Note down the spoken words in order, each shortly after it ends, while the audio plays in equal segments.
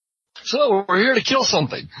So, we're here to kill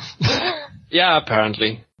something. Yeah,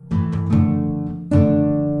 apparently.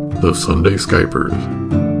 The Sunday Skypers.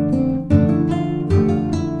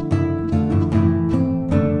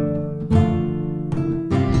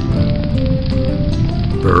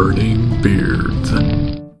 Burning Beards.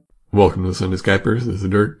 Welcome to the Sunday Skypers. This is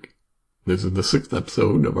Dirk. This is the 6th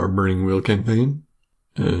episode of our Burning Wheel campaign.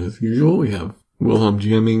 As usual, we have Wilhelm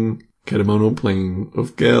GMing, Kedamono playing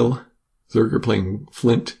Ulfgael, Zerker playing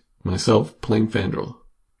Flint, myself playing Fandral.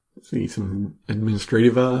 See some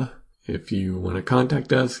administrative. If you want to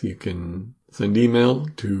contact us, you can send email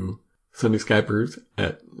to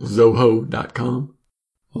sundayskypers@zoho.com.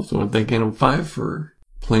 Also want to thank Animal 5 for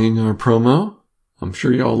playing our promo. I'm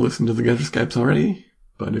sure you all listened to the Gutter Skypes already,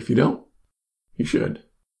 but if you don't, you should.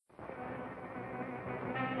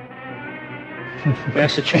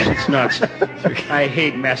 Massachusetts nuts. I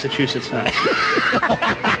hate Massachusetts nuts.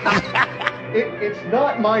 It's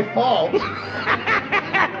not my fault.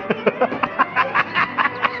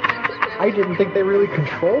 I didn't think they really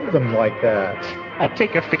controlled them like that. I'll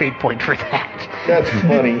take a fate point for that. That's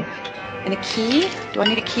funny. And a key? Do I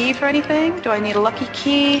need a key for anything? Do I need a lucky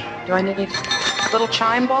key? Do I need a little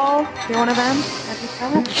chime ball? You one of them?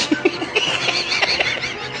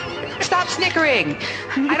 Stop snickering!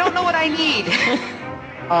 I don't know what I need.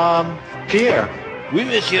 Pierre. Oui,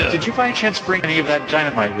 monsieur. Did you by any chance bring any of that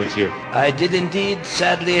dynamite with you? I did indeed.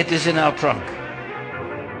 Sadly, it is in our trunk.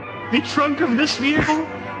 The trunk of this vehicle?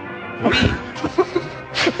 Oui.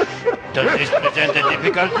 Does this present a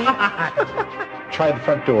difficulty? Try the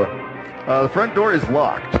front door. The front door is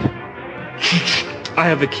locked. I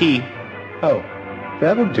have a key. Oh,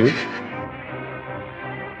 that'll do.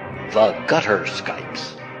 The Gutter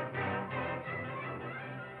Skypes.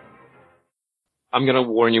 I'm gonna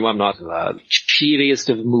warn you, I'm not cheeriest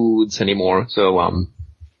of moods anymore, so,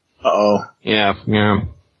 Uh-oh. yeah. I'm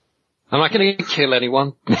not gonna kill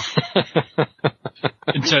anyone.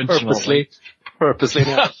 Intentionally. Purposely,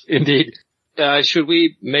 indeed. Should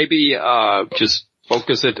we maybe, just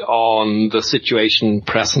focus it on the situation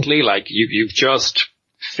presently? Like, you've just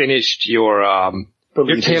finished your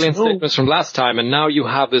tail-end statements from last time, and now you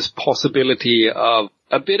have this possibility of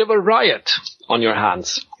a bit of a riot on your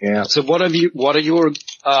hands. Yeah. So what are your,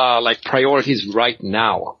 priorities right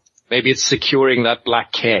now? Maybe it's securing that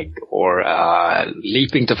black keg, or,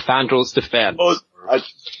 leaping to Fandral's defense. Oh,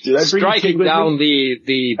 did I bring striking the keg down with me?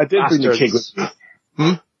 the I did bastards. bring the keg with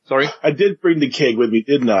me. Sorry? I did bring the keg with me,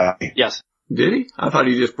 didn't I? Yes. Did he? I thought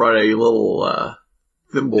he just brought a little,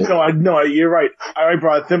 thimble. No, you're right. I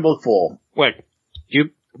brought a thimbleful. Wait.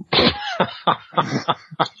 You...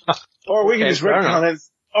 Or we can just retcon it.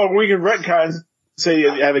 Or we can retcon and say you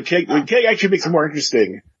have a keg. The keg actually makes it more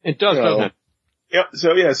interesting. It does, doesn't it? Yep,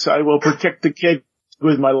 so yes, I will protect the keg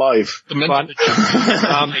with my life. Remind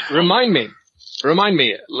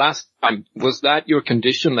me, last time, was that your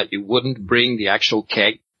condition that you wouldn't bring the actual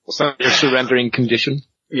keg? Was that your surrendering condition?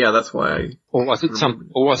 Yeah, that's why. Or was it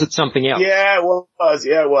something else? Yeah, it was.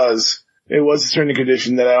 It was a certain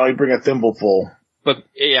condition that I only bring a thimbleful. But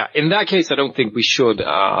yeah, in that case, I don't think we should,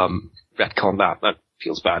 retcon that. That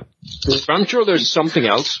feels bad. But I'm sure there's something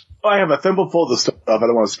else. I have a thimbleful of the stuff I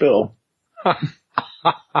don't want to spill. I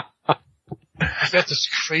got this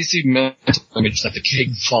crazy mental image that the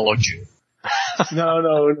keg followed you.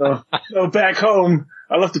 No. Back home,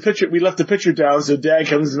 we left the pitcher down, so Dad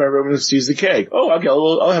comes into my room and sees the keg. Oh,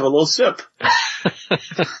 I'll have a little sip.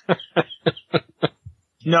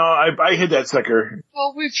 No, I hid that sucker.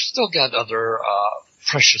 Well, we've still got other,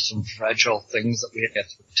 precious and fragile things that we have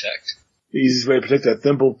to protect. The easiest way to protect that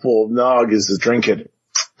thimbleful of nog is to drink it.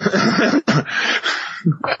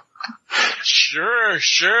 Sure,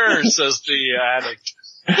 says the addict.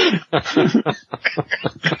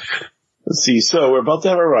 Let's see, so we're about to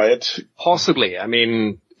have a riot. Possibly. I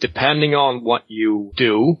mean, depending on what you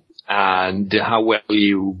do and how well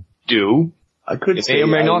you do, I could you say may or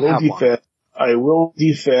may not have one. I will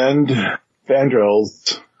defend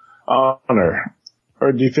Fandral's honor.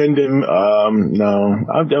 Or defend him, no.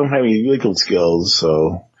 I don't have any legal skills,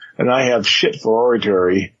 so. And I have shit for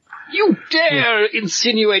oratory. You dare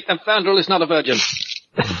insinuate that Fandral is not a virgin.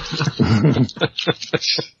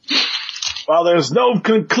 While there's no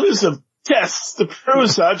conclusive tests to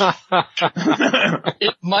prove such.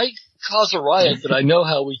 It might cause a riot, but I know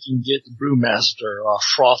how we can get the brewmaster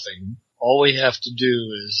frothing. All we have to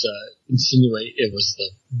do is insinuate it was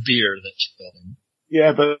the beer that killed him.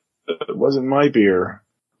 Yeah, but it wasn't my beer.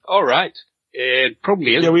 All right. It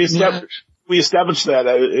probably is. Yeah, we established that.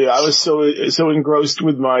 I was so engrossed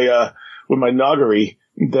with my noggery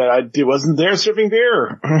that I wasn't there serving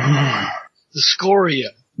beer. The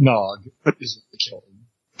Scoria nog is what killed him.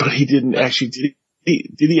 But he didn't actually,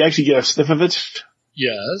 did he actually get a sniff of it?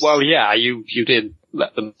 Yes. Well, yeah, you did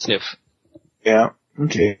let them sniff. Yeah,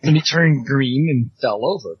 okay. And he turned green and fell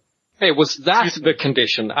over. Hey, was that the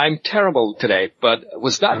condition? I'm terrible today, but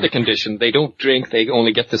was that the condition? They don't drink, they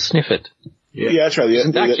only get to sniff it. Yeah, that's right.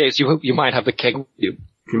 In that case, you might have the keg with you.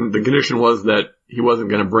 The condition was that he wasn't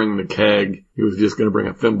going to bring the keg. He was just going to bring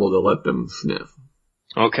a thimble to let them sniff.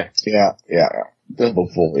 Okay. Yeah. Thimble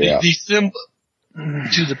full, yeah. The thimble,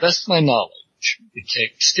 to the best of my knowledge, the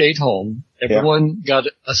keg stayed home. Everyone got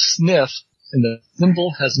a sniff, and the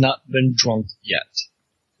thimble has not been drunk yet.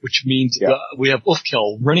 Which means we have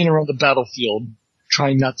Ulfkel running around the battlefield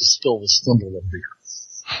trying not to spill this thimble of beer.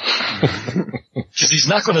 Because he's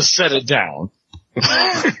not going to set it down.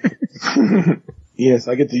 Yes,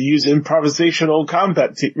 I get to use improvisational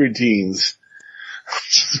combat routines.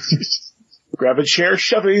 Grab a chair,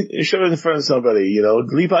 shove it in front of somebody,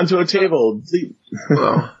 leap onto a table.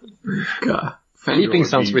 Well, God. Leaping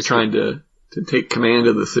sounds risky. Trying to take command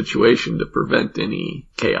of the situation to prevent any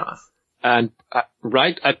chaos. And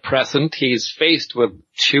right at present, he's faced with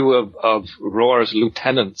two of Roar's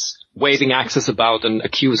lieutenants waving axes about and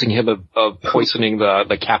accusing him of poisoning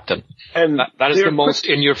the captain. And that is the most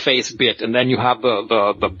in-your-face bit. And then you have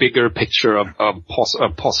the bigger picture of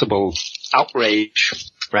possible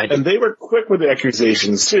outrage. Right. And they were quick with the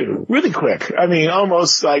accusations too. Really quick. I mean,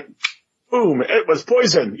 almost like, boom, it was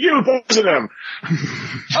poison. You poisoned him.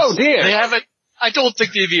 Oh dear. They haven't. I don't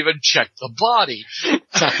think they've even checked the body.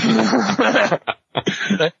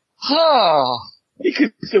 He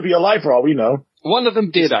could still be alive for all we know. One of them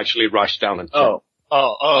did actually rush down and check.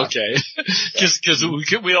 Oh, okay. Cause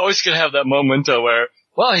we always can have that moment where,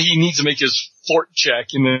 well, he needs to make his fort check,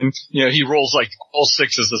 and then, he rolls like all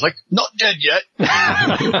sixes. It's like, not dead yet.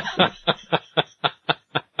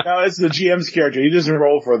 No, it's the GM's character. He doesn't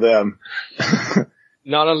roll for them.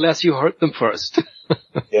 Not unless you hurt them first.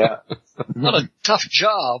 Yeah. Not a tough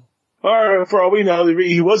job. Or, for all we know,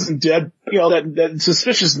 he wasn't dead. That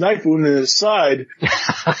suspicious knife wound in his side.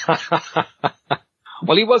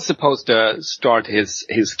 Well, he was supposed to start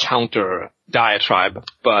his counter diatribe,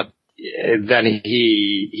 but then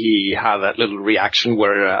he had that little reaction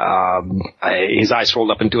where his eyes rolled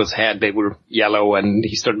up into his head. They were yellow, and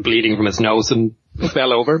he started bleeding from his nose and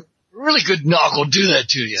fell over. Really good nog will do that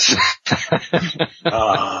to you.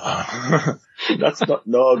 That's not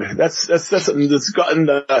nog. That's something that's gotten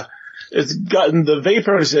the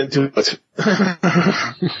vapors into it.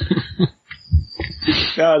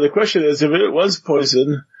 Now the question is, if it was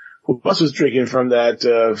poison, who else was drinking from that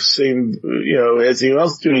same, as anyone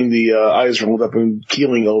else doing the eyes rolled up and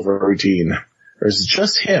keeling over routine? Or is it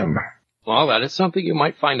just him? Well, that is something you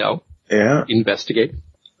might find out. Yeah. Investigate.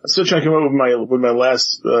 I'm still trying to come up with my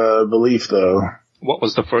last belief, though. What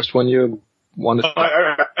was the first one you wanted?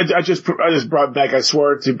 I just brought back. I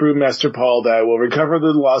swore to Brewmaster Paul that I will recover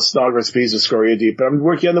the lost Nog recipes of Scoria Deep, but I'm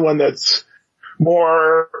working on the one that's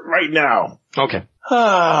more right now. Okay.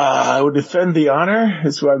 I would defend the honor.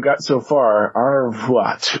 That's what I've got so far. Honor of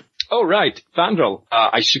what? Oh, right. Vandrel.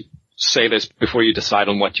 I should say this before you decide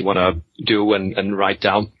on what you want to do and write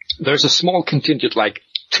down. There's a small contingent, like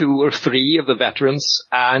 2 or 3 of the veterans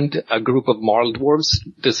and a group of Marl dwarves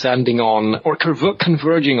descending on, or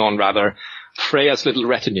converging on, rather, Freya's little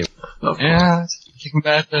retinue. Yeah, taking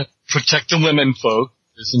back to protect the women folk.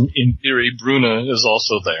 In theory, Bruna is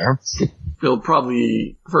also there. They'll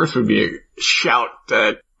probably, first would be a shout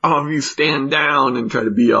that all of you stand down and try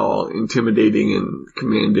to be all intimidating and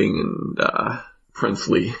commanding and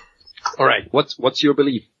princely. Alright, what's your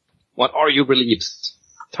belief? What are your beliefs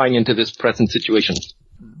tying into this present situation?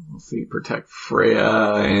 We'll see, protect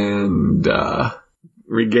Freya and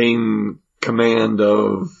regain command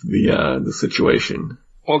of the situation.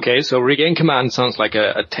 Okay, so regain command sounds like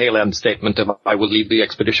a tail-end statement of I will leave the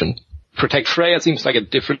expedition. Protect Freya seems like a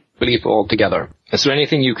different belief altogether. Is there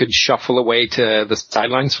anything you could shuffle away to the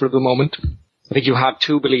sidelines for the moment? I think you have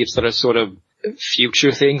 2 beliefs that are sort of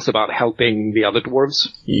future things about helping the other dwarves.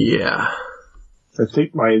 Yeah. I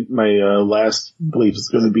think my last belief is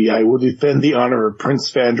going to be I will defend the honor of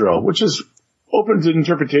Prince Fandral, which is open to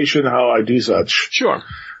interpretation how I do such. Sure.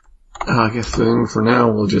 I guess then for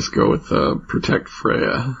now we'll just go with protect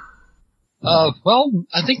Freya. Well,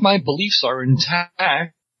 I think my beliefs are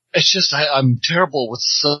intact. It's just I'm terrible with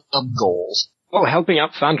sub-goals. Well, helping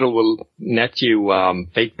out Fandral will net you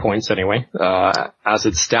fate points anyway, as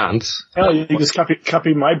it stands. Hell, you can just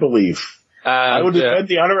copy my belief. I will defend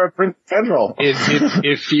the honor of Prince Fandral.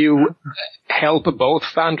 If you help both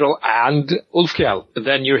Fandral and Ulfkel,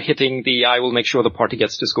 then you're hitting the I will make sure the party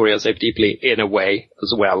gets to Scoria safe deeply in a way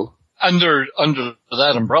as well. Under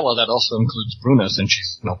that umbrella, that also includes Bruna, since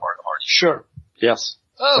she's no part of the party. Sure. Yes.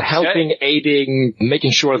 Okay. Helping, aiding,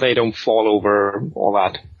 making sure they don't fall over, all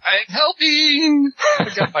that. I'm helping! I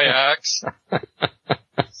got my axe.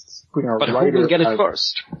 But who will get it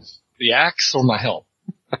first? The axe or my help?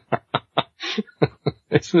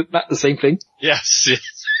 Isn't that the same thing? Yes.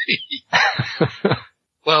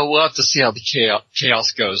 Well, we'll have to see how the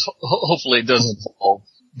chaos goes. Hopefully it doesn't fall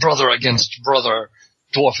brother against brother,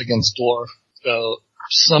 dwarf against dwarf. So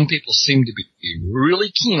some people seem to be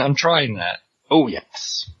really keen on trying that. Oh,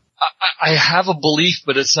 yes. I have a belief,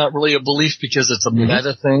 but it's not really a belief because it's a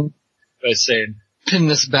meta thing. I say, pin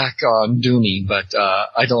this back on Dooney, but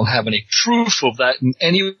I don't have any proof of that in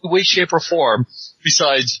any way, shape, or form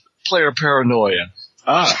besides player paranoia.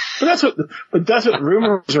 But that's what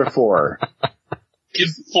rumors are for. You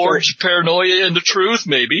forge paranoia into truth,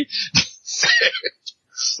 maybe.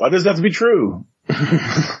 Why does that have to be true?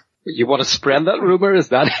 You want to spread that rumor? Is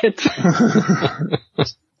that it?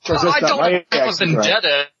 I don't have a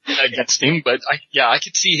vendetta against him, but I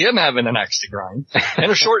could see him having an axe to grind.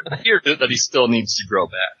 And a short beard that he still needs to grow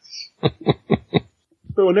back.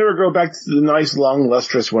 But we'll never grow back to the nice, long,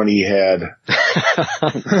 lustrous one he had.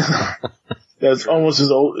 That's almost as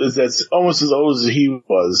old as he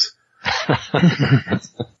was.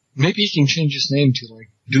 Maybe he can change his name to like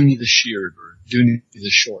Dooney the Sheared or Dooney the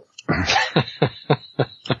Short.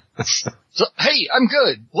 So, hey, I'm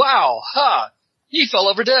good. Wow, ha! He fell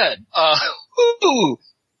over dead. Ooh,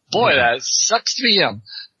 boy, that sucks to be him.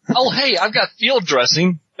 Oh, hey, I've got field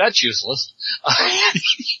dressing. That's useless.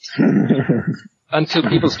 Until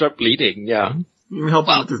people start bleeding, yeah. You help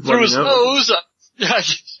him with his through his nose.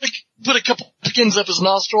 nose, put a couple pins up his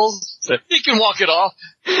nostrils. He can walk it off.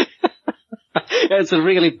 It's a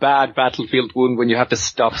really bad battlefield wound when you have to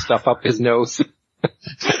stuff stuff up his nose.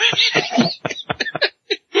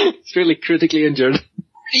 It's really critically injured.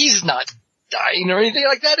 He's not dying or anything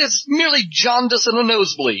like that. It's merely jaundice and a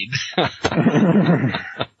nosebleed.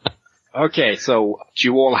 Okay, so do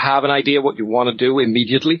you all have an idea what you want to do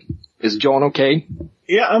immediately? Is John okay?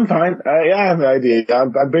 Yeah, I'm fine. I have an idea.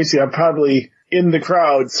 I'm probably in the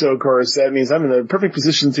crowd, so of course that means I'm in the perfect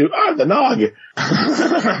position to, the nog.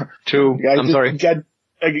 I'm sorry.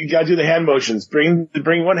 You gotta do the hand motions. Bring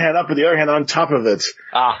one hand up with the other hand on top of it.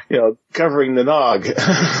 Covering the nog.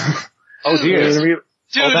 Oh dear.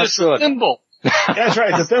 Dude, that's it's good. a thimble. That's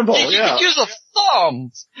right, it's a thimble, You yeah. can use a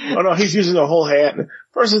thumb. Oh no, he's using a whole hand.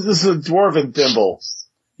 First, this is a dwarven thimble.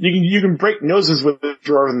 You can break noses with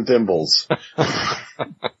dwarven thimbles.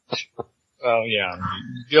 Oh yeah,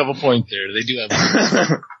 you have a point there. They do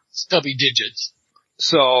have stubby digits.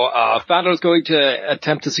 So, Fandor's going to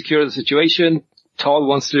attempt to secure the situation. Todd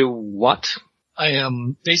wants to do what? I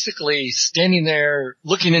am basically standing there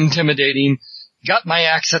looking intimidating, got my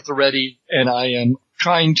axe at the ready, and I am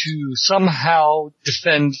trying to somehow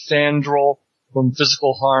defend Fandral from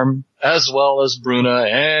physical harm, as well as Bruna,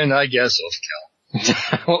 and I guess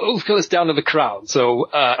Ulfkel. Well, Ulfkel is down to the crowd, so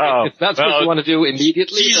if that's what you want to do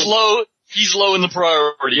immediately... He's low in the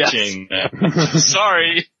priority chain.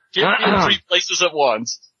 Sorry, can't be in 3 places at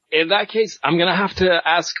once. In that case, I'm gonna have to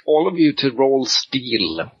ask all of you to roll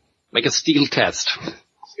steel. Make a steel test.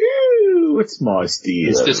 Ooh, it's my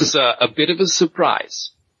steel. This is a bit of a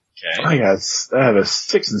surprise. Okay. I have a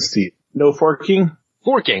 6 in steel. No forking?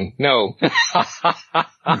 Forking? No.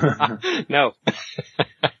 No.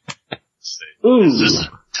 Ooh. Is this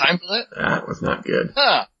time for that? That was not good.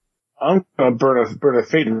 Huh. I'm gonna burn a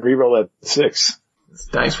fate and reroll that 6. This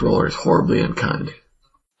dice roller is horribly unkind.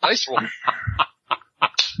 Nice roll.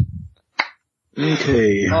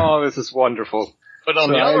 Okay. Oh, this is wonderful. But on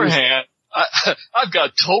the other hand, I've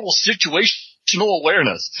got total situational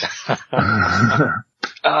awareness.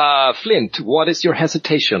 Flint, what is your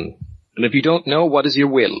hesitation? And if you don't know, what is your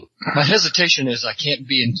will? My hesitation is I can't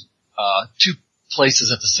be in 2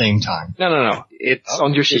 places at the same time. No. It's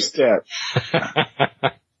on your sheet. Stat.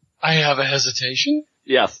 I have a hesitation?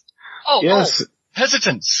 Yes. Yes.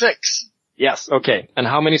 Hesitant, 6. Yes, okay. And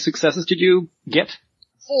how many successes did you get?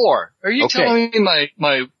 4. Are you telling me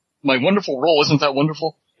my wonderful roll isn't that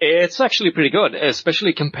wonderful? It's actually pretty good,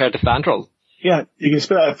 especially compared to Fandral. Yeah, you can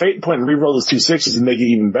spend a fate point and reroll those 2 6s and make it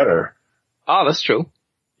even better. Ah, that's true.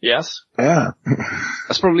 Yes. Yeah.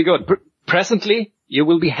 That's probably good. Presently, you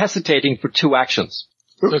will be hesitating for 2 actions.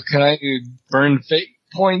 So can I burn fate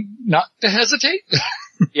point not to hesitate?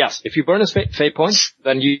 Yes, if you burn a fate point,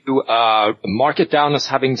 then you mark it down as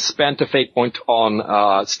having spent a fate point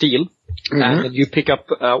on steel, and then you pick up,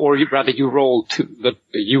 you roll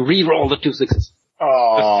you re-roll the 2 6s.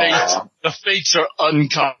 Oh. The fates are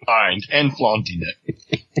unkind and flaunting it.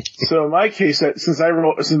 So in my case, since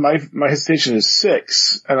my hesitation is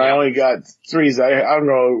 6, and I only got 3s, I'm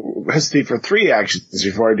going to hesitate for 3 actions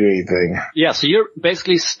before I do anything. Yeah, so you're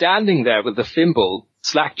basically standing there with the thimble,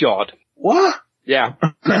 slack-jawed. What? Yeah.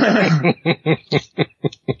 I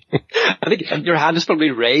think your hand is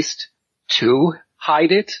probably raised to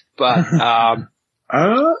hide it, but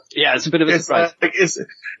yeah, it's a bit of a surprise.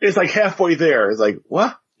 It's like halfway there. It's like,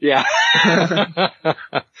 what? Yeah.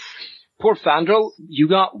 Poor Fandral, you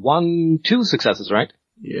got 2 successes, right?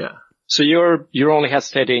 Yeah. So you're only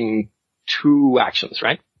hesitating 2 actions,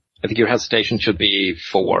 right? I think your hesitation should be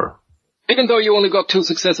 4. Even though you only got 2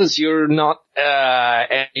 successes, you're not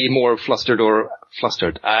any more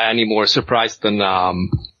any more surprised than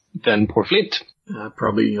poor Flint.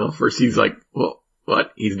 Probably, first he's like, well,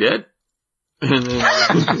 what? He's dead? And then,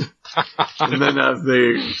 and then as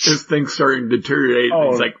his thing's starting to deteriorate,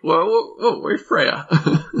 he's like, whoa, where's Freya?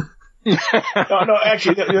 No,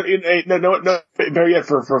 actually, no, better yet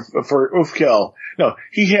for Ufkel. No,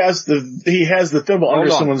 he has the thimble under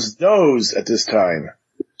someone's nose at this time.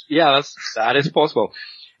 Yeah, that is possible.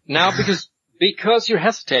 Now, because you're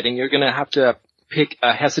hesitating, you're gonna have to pick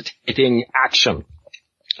a hesitating action.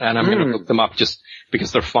 And I'm gonna look them up just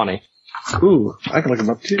because they're funny. Ooh, I can look them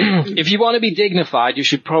up too. If you want to be dignified, you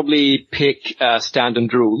should probably pick stand and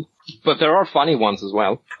drool. But there are funny ones as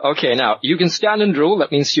well. Okay, now, you can stand and drool.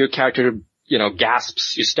 That means your character,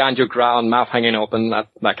 gasps. You stand your ground, mouth hanging open,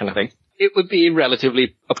 that kind of thing. It would be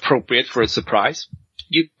relatively appropriate for a surprise.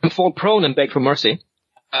 You can fall prone and beg for mercy.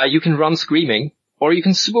 You can run screaming, or you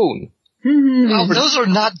can swoon. Well, those are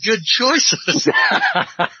not good choices.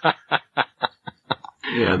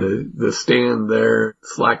 Yeah, the stand there,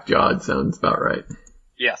 slack-jawed sounds about right.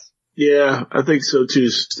 Yes. Yeah, I think so too.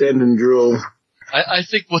 Stand and drool. I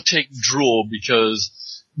think we'll take drool because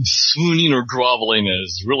swooning or groveling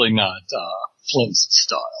is really not Flint's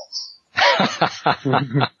style.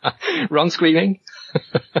 Run screaming?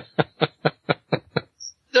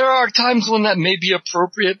 There are times when that may be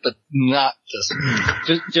appropriate, but not this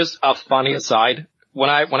one. Just a funny aside. When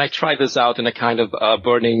I tried this out in a kind of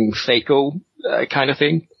burning Fako kind of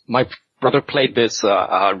thing, my brother played this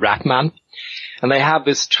Ratman, and they have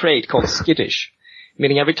this trait called skittish,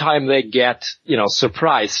 meaning every time they get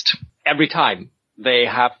surprised, every time they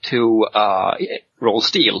have to roll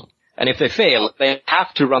steal, and if they fail, they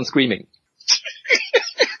have to run screaming.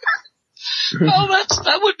 Well,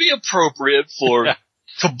 that would be appropriate for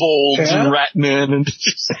kobolds and ratmen and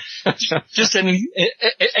just any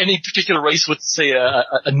particular race with, say,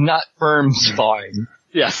 a not firm spine.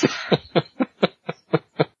 Yes.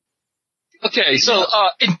 Okay, so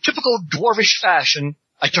in typical dwarvish fashion,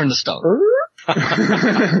 I turn to stone. So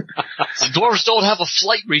dwarves don't have a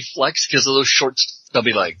flight reflex because of those short,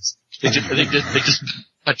 stubby legs. They just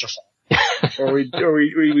petrify. Or we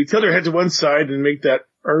tilt our head to one side and make that,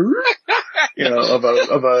 of a.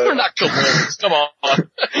 We're not kobolds. Come on.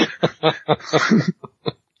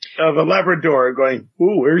 Of a Labrador going,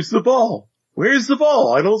 ooh, where's the ball? Where's the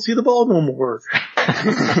ball? I don't see the ball no more.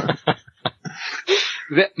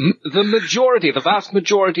 The vast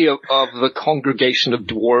majority of the congregation of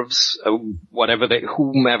dwarves, whomever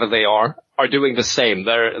they are doing the same.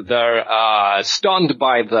 They're stunned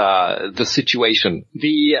by the situation.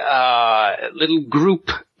 The little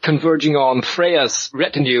group converging on Freya's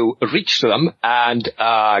retinue reach to them and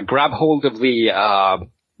grab hold of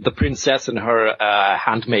the princess and her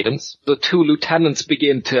handmaidens. The 2 lieutenants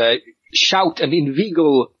begin to shout and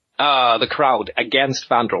inveigle the crowd against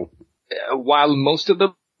Fandral. While most of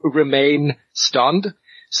them remain stunned,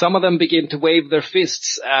 some of them begin to wave their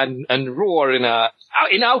fists and roar in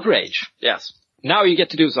outrage. Yes. Now you get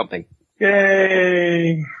to do something.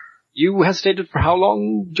 Yay! You hesitated for how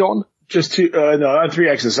long, John? Just 2, no, 3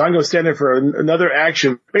 actions. So I'm going to stand there for another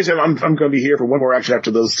action. Basically, I'm going to be here for 1 more action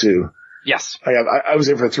after those 2. Yes. I was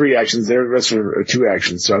there for 3 actions. The rest are 2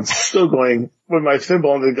 actions. So I'm still going with my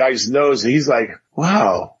thimble on the guy's nose, and he's like,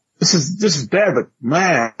 wow. This is bad, but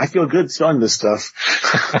man, I feel good selling this stuff.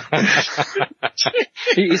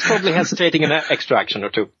 He's probably hesitating an extra action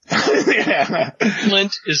or 2. Yeah.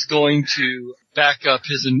 Flint is going to back up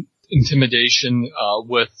his intimidation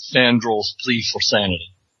with Fandral's plea for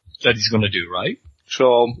sanity. That he's going to do, right?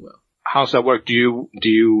 So, how's that work? Do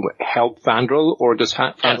you help Fandral, or does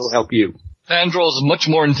Fandral help you? Fandral is much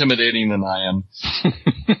more intimidating than I am.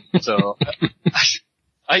 So,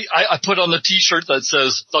 I put on the t-shirt that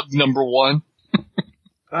says Thug Number 1.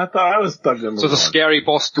 I thought I was Thug Number 1. So the scary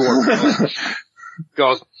boss dwarf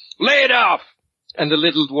goes, lay it off! And the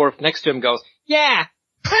little dwarf next to him goes, yeah!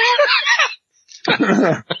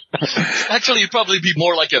 Actually, it'd probably be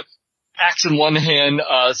more like a axe in one hand,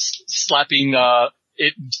 slapping,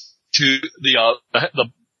 it to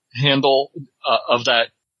the handle of that.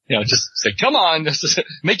 Just say, "Come on,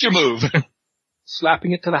 make your move."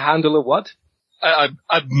 Slapping it to the handle of what?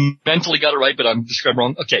 I've mentally got it right, but I'm describing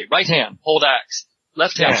wrong. Okay, right hand, hold axe.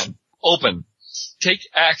 Left hand, open. Take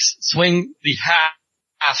axe, swing the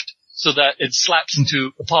haft so that it slaps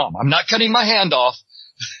into the palm. I'm not cutting my hand off.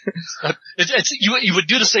 You would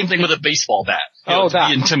do the same thing with a baseball bat. To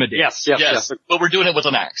be intimidating. Yes. But we're doing it with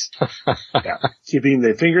an axe. Yeah. Keeping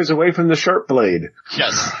the fingers away from the sharp blade.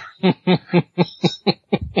 Yes.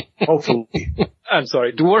 Hopefully. I'm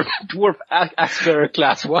sorry, Dwarf Axe Bearer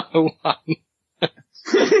Class 101.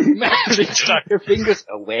 Keep your fingers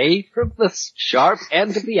away from the sharp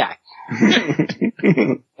end of the axe.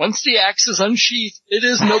 Once the axe is unsheathed, it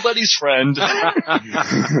is nobody's friend.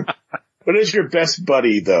 What is your best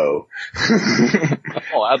buddy, though?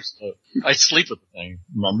 Oh, absolutely. I sleep with the thing,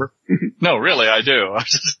 remember? No, really, I do.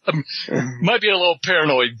 Might be a little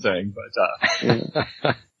paranoid thing, but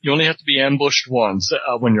you only have to be ambushed once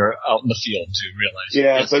when you're out in the field to realize.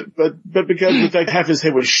 Yeah, yes. but because the fact half his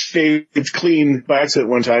head was shaved clean by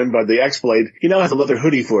accident one time by the axe blade, he now has a leather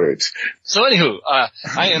hoodie for it. So anywho,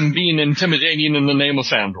 I am being intimidating in the name of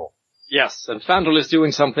Fandral. Yes, and Fandral is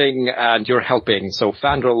doing something and you're helping. So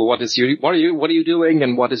Fandral, what are you doing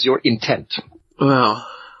and what is your intent? Well,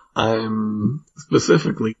 I'm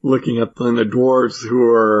specifically looking at the dwarves who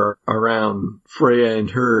are around Freya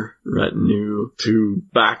and her retinue to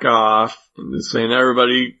back off and just saying,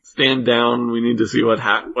 "Everybody stand down. We need to see what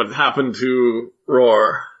happened to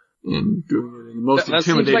Roar." And doing it in the most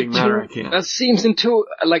intimidating manner I can. That seems too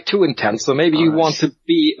intense. So maybe you want to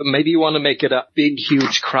make it a big,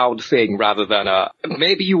 huge crowd thing rather than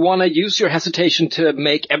maybe you want to use your hesitation to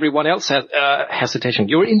make everyone else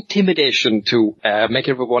your intimidation to make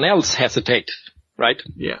everyone else hesitate, right?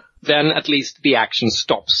 Yeah. Then at least the action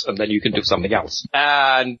stops and then you can do something else.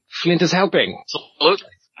 And Flint is helping.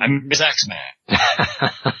 Absolutely. I'm Miss Axeman.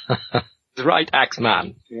 The right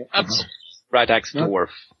Axeman. Yeah. Absolutely. Right axe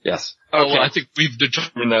dwarf. Yes. Okay. Well, I think we've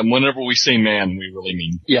determined that whenever we say man, we really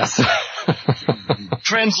mean. Yes.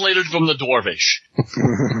 Translated from the Dwarvish.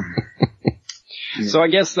 So I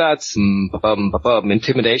guess that's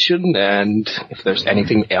intimidation, and if there's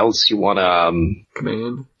anything else you want to...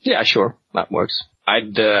 command? Yeah, sure. That works.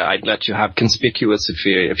 I'd let you have conspicuous if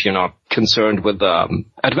you're not concerned with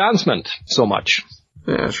advancement so much.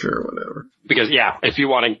 Yeah, sure, whatever. Because, if you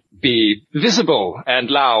want to be visible and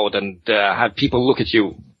loud and have people look at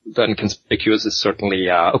you, then conspicuous is certainly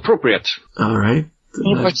appropriate. All right.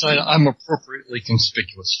 On the right side, I'm appropriately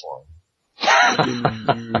conspicuous for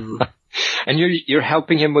him. And you're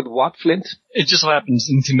helping him with what, Flint? It just happens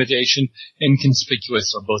intimidation and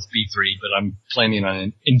conspicuous are both B3, but I'm planning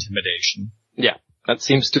on intimidation. Yeah, that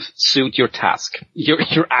seems to suit your task,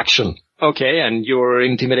 your action. Okay, and your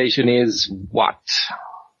intimidation is what?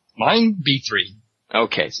 Mine, B3.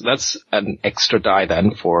 Okay, so that's an extra die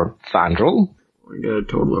then for Fandral. We got a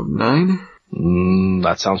total of 9.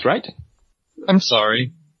 That sounds right. I'm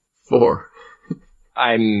sorry. 4.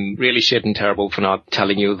 I'm really shit and terrible for not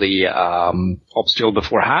telling you the obstacle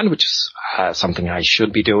beforehand, which is something I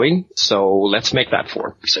should be doing. So let's make that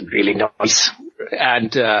 4. It's really nice.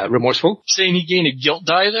 And remorseful. Saying he gained a guilt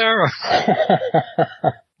die there?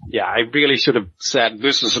 Yeah, I really should have said,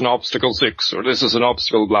 this is an obstacle 6, or this is an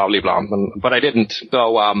obstacle blah, blah, blah, but I didn't.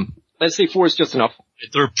 So, let's say 4 is just enough.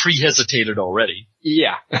 They're pre-hesitated already.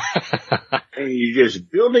 Yeah. And you're just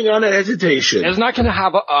building on a hesitation. It's not going to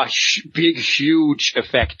have a big, huge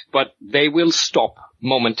effect, but they will stop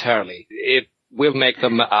momentarily. It will make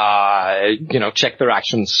them, check their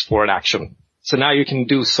actions for an action. So now you can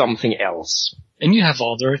do something else. And you have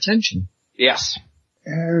all their attention. Yes.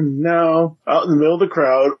 And now, out in the middle of the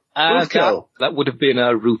crowd, that would have been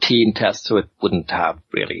a routine test, so it wouldn't have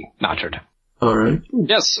really mattered. All right.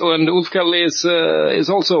 Yes, and Ulfkel is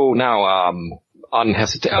also now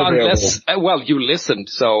unhesitating. Unless, well, you listened,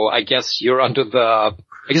 so I guess you're under the.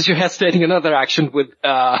 I guess you're hesitating another action with.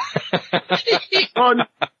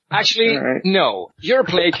 Actually, right. No. You're a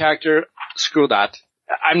play character. Screw that.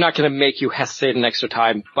 I'm not going to make you hesitate an extra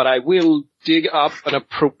time, but I will dig up an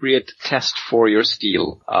appropriate test for your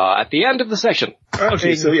steel at the end of the session.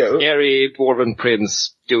 Okay, so yeah. Scary Dwarven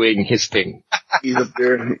Prince doing his thing. He's up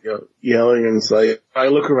there yelling, and it's like, I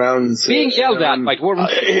look around and say... Being yelled at by Dwarven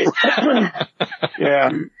Prince. Yeah.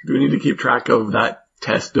 Do we need to keep track of that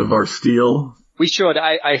test of our steel? We should.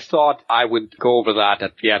 I thought I would go over that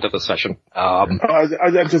at the end of the session.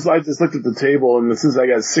 I just looked at the table, and since I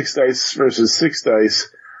got 6 dice versus 6 dice,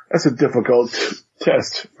 that's a difficult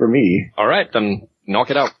test for me. All right, then knock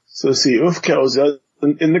it out. So see, Ulfkel's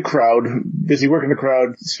in the crowd, busy working the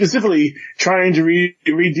crowd, specifically trying to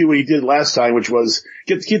redo what he did last time, which was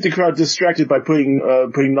keep the crowd distracted by putting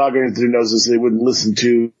lager into their noses so they wouldn't listen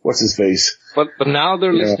to what's-his-face. But now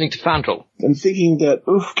they're listening to Fandral. I'm thinking that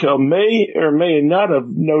Ulfkill may or may not have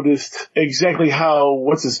noticed exactly how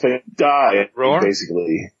what's-his-face died, Roar?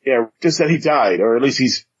 basically. Yeah, just that he died, or at least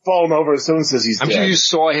he's fallen over and someone says he's dead. I'm sure you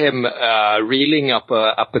saw him reeling up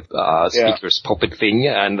a speaker's puppet thing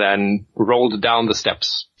and then rolled down the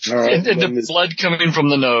steps. All right, and the blood coming from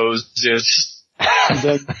the nose. Yes.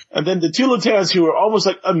 and then the two lieutenants who were almost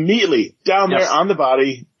like immediately down there on the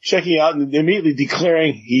body, checking out and immediately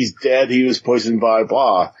declaring he's dead, he was poisoned by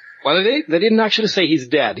blah. Well, they didn't actually say he's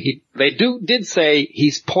dead. They did say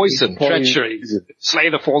he's poisoned, treachery, slay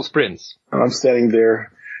the false prince. And I'm standing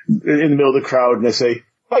there in the middle of the crowd and I say,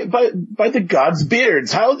 by the gods'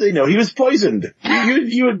 beards, how would they know he was poisoned?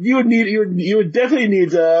 You would definitely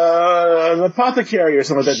need an apothecary or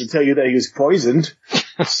something like that to tell you that he was poisoned.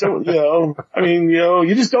 So,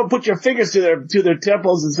 you just don't put your fingers to their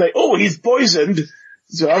temples and say, oh, he's poisoned.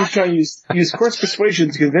 So I'm trying to use coarse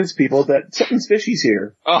persuasion to convince people that something's fishy's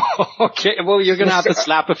here. Oh, okay. Well, you're gonna have to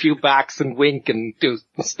slap a few backs and wink and do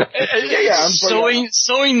stuff. Yeah,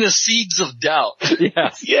 sowing the seeds of doubt.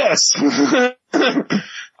 Yes. Yes.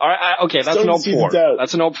 All right, okay, that's an ob 4.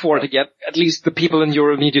 That's an ob 4 to get at least the people in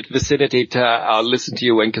your immediate vicinity to listen to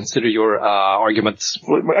you and consider your arguments.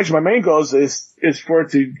 Well, actually, my main goal is for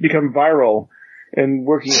it to become viral and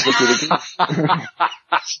working with the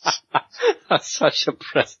That's such a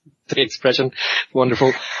present expression.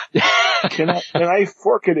 Wonderful. Can I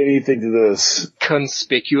fork at anything to this?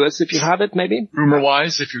 Conspicuous, if you have it, maybe?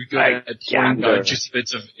 Rumor-wise, if you're good at pouring just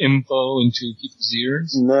bits of info into people's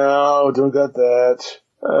ears? No, don't got that.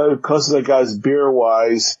 Closest I got is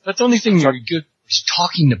beer-wise. That's the only thing you're good for is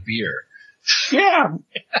talking to beer. Yeah.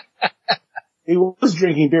 He was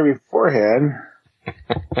drinking beer beforehand.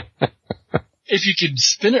 If you could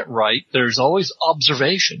spin it right, there's always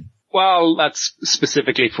observation. Well, that's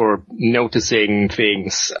specifically for noticing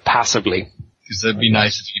things passively. Because that'd be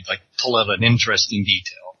nice if you'd pull out an interesting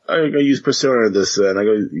detail. I'm gonna use persona this then. I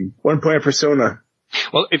go 1 point of persona.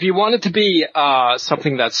 Well, if you want it to be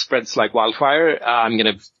something that spreads like wildfire, I'm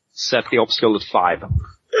gonna set the obstacle at 5. No,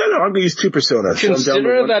 I'm gonna use 2 personas.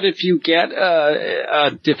 Consider that if you get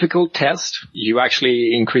a difficult test, you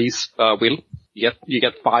actually increase will. You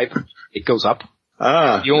get 5. It goes up.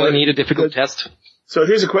 You only need a difficult test. So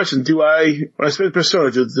here's a question. when I spend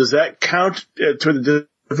persona, does that count toward the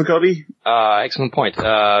difficulty? Excellent point.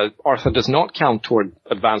 Arthur does not count toward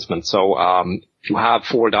advancement. So, if you have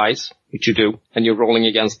 4 dice, which you do, and you're rolling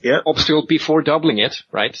against obstacle before doubling it,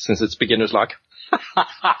 right? Since it's beginner's luck.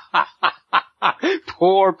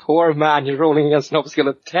 Poor man, you're rolling against an obstacle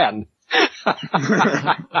at 10.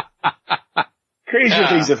 Crazier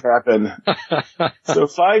things have happened. So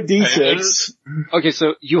 5d6. Okay,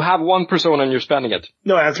 so you have 1 persona and you're spending it.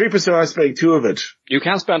 No, I have 3 persona, I'm spending 2 of it. You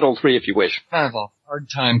can spend all 3 if you wish. I have a hard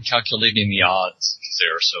time calculating the odds because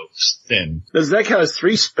they're so thin. Does that count as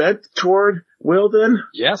 3 spent toward will then?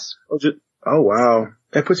 Yes. Oh wow.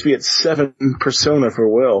 That puts me at 7 persona for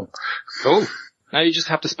will. Cool. Now you just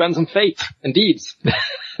have to spend some faith and deeds.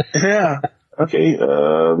 Yeah. Okay,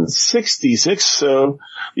 66, so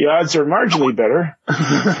the odds are marginally better.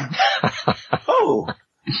 Oh,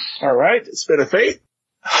 alright, spend a fate.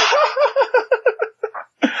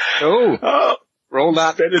 Oh, roll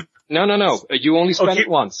that. Spend it. No. You only spend it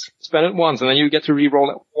once. Spend it once, and then you get to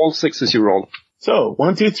re-roll all 6s you roll. So,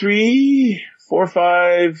 1, 2, 3, 4,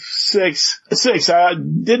 5, 6. 6. I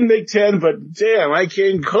didn't make 10, but damn, I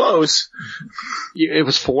came close. It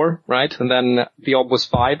was 4, right? And then the ob was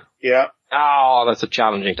 5? Yeah. Oh, that's a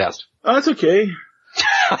challenging test. Oh, that's okay.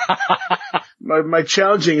 my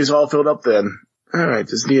challenging is all filled up then. Alright,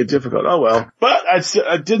 just need a difficult. Oh well. But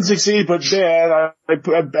I didn't succeed, but man,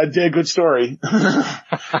 I did a good story.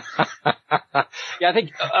 Yeah, I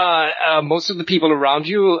think most of the people around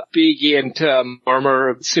you begin to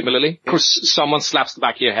murmur similarly. Of course, someone slaps the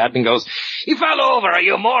back of your head and goes, "You fell over,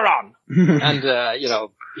 you moron!" And,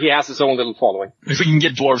 he has his own little following. If we can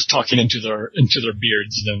get dwarves talking into their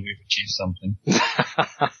beards, then we've achieved something.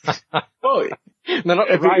 Oh, they're not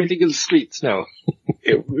rioting in the streets, no.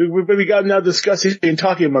 We got now discussing and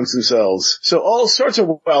talking amongst themselves. So all sorts of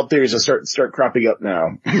wild theories will start cropping up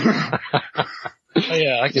now. Oh,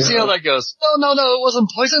 yeah, I can see how that goes. No, it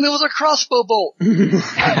wasn't poison, it was a crossbow bolt.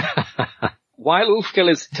 While Ulfkill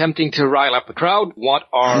is attempting to rile up the crowd, what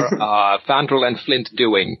are Fandral and Flint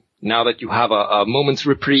doing? Now that you have a moment's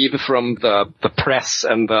reprieve from the press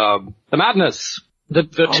and the madness. The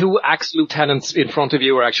 2 axe lieutenants in front of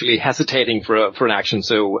you are actually hesitating for an action,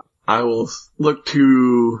 so I will look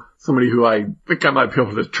to somebody who I think I might be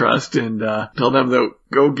able to trust and tell them to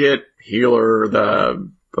go get Healer, the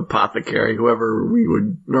apothecary, whoever we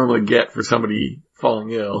would normally get for somebody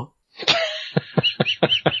falling ill.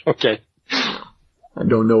 Okay. I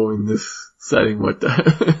don't know in this setting what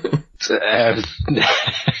the...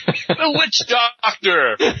 The witch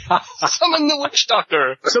doctor! Summon the witch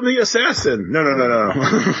doctor! Summon the assassin! No.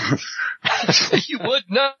 You would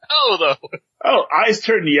know, though. Oh, eyes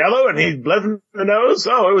turned yellow and he bled from the nose?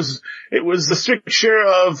 Oh, it was the stricture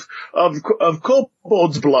of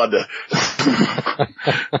kobold's blood.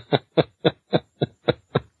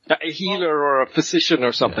 A healer or a physician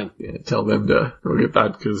or something. Yeah, tell them to go get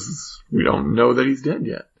that because we don't know that he's dead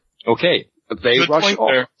yet. Okay. They Good rush point off.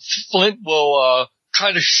 there. Flint will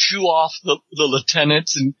try to shoo off the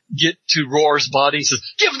lieutenants and get to Roar's body. He says,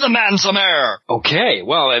 give the man some air! Okay,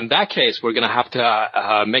 well, in that case, we're going to have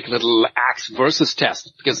to make a little axe versus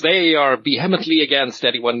test, because they are vehemently against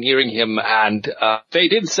anyone nearing him, and they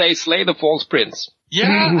did say slay the false prince. Yeah,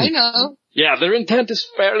 I know. Yeah, their intent is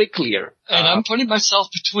fairly clear. And I'm putting myself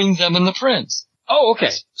between them and the prince. Oh,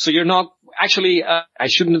 okay. So you're not... Actually, I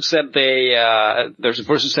shouldn't have said there's a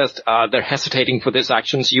versus test. They're hesitating for this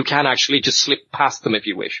action, so you can actually just slip past them if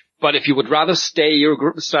you wish. But if you would rather stand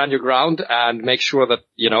your ground and make sure that,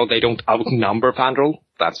 they don't outnumber Fandral,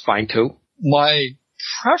 that's fine too. My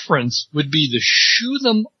preference would be to shoo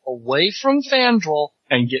them away from Fandral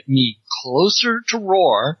and get me closer to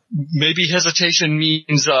Roar. Maybe hesitation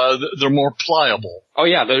means they're more pliable. Oh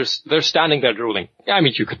yeah, they're standing there drooling. Yeah, I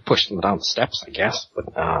mean, you could push them down the steps, I guess.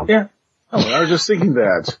 But yeah. Oh, I was just thinking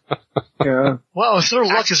that. Yeah. Well, if their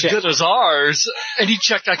luck is good as ours, any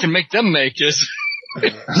check I can make them make is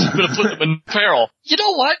going to put them in peril. You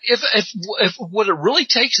know what? If what it really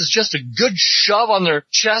takes is just a good shove on their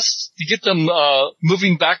chests to get them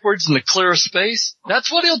moving backwards in the clear space, that's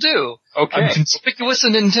what he'll do. Okay. I'm conspicuous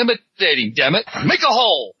and intimidating, damn it. Make a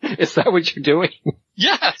hole! Is that what you're doing?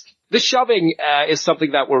 Yes! The shoving is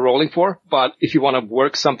something that we're rolling for, but if you want to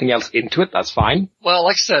work something else into it, that's fine. Well,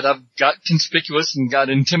 like I said, I've got conspicuous and got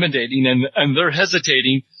intimidating, and they're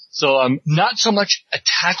hesitating, so I'm not so much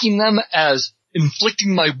attacking them as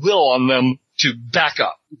inflicting my will on them to back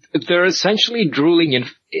up. They're essentially drooling in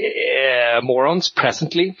morons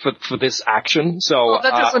presently for this action, so... Well,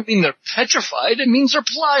 that doesn't mean they're petrified, it means they're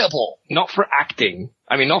pliable. Not for acting.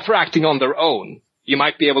 I mean, not for acting on their own. You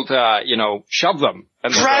might be able to, shove them.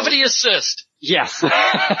 Gravity assist! Yes.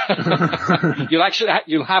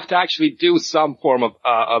 You'll have to actually do some form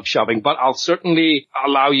of shoving, but I'll certainly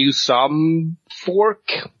allow you some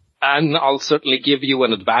fork, and I'll certainly give you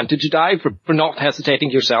an advantage die for not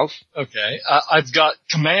hesitating yourself. Okay. I've got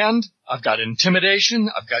command, I've got intimidation,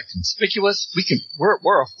 I've got conspicuous.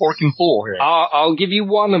 We're a forking fool here. I'll give you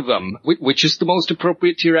one of them, which is the most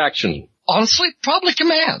appropriate to your action. Honestly, probably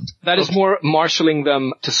command. That is more marshalling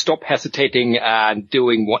them to stop hesitating and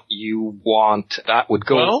doing what you want. That would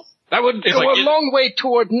go a long way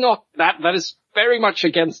toward not that. That is very much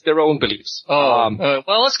against their own beliefs. Well,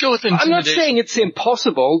 let's go with intimidation. I'm not saying it's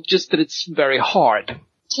impossible, just that it's very hard.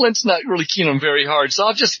 Flint's not really keen on very hard, so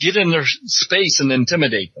I'll just get in their space and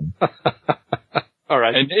intimidate them. All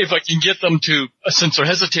right. And if I can get them to, since they're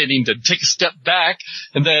hesitating, to take a step back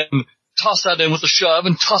and then toss that in with a shove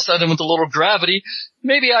and toss that in with a little gravity,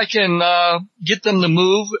 maybe I can get them to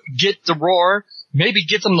move, get to Roar, maybe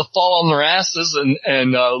get them to fall on their asses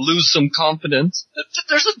and lose some confidence.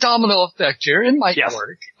 There's a domino effect here. It might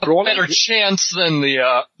work. A better chance than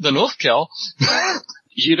than Ulfkel.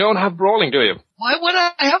 You don't have brawling, do you? Why would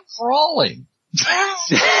I have brawling?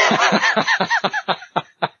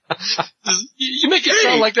 You make it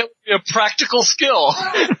sound like that would be a practical skill.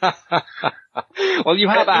 Well, you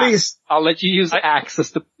have axe. I'll let you use the axe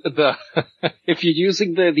as the if you're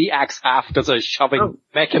using the axe haft as a shoving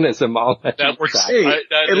mechanism, I'll let that you works. Hey,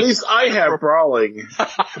 at least I have brawling.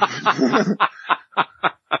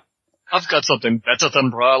 I've got something better than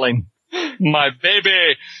brawling. My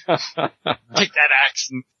baby. Take that axe.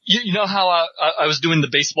 And you know how I was doing the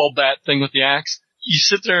baseball bat thing with the axe? You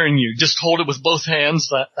sit there and you just hold it with both hands,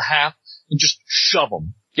 the half, and just shove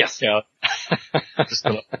them. Yes. Yeah. Just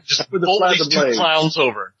bolt these two clowns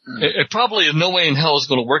over. It probably in no way in hell is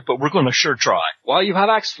going to work, but we're going to sure try. Well, you have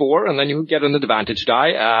axe 4, and then you get an advantage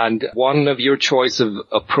die, and one of your choice of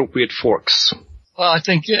appropriate forks. Well, I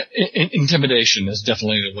think intimidation is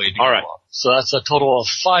definitely the way to go. All right. So that's a total of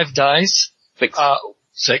 5 dice. 6.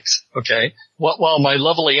 6, okay. While my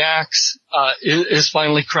lovely axe is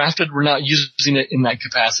finally crafted, we're not using it in that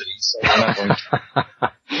capacity. So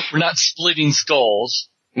we're not splitting skulls.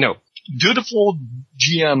 No. Dutiful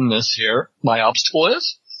GM-ness here. My obstacle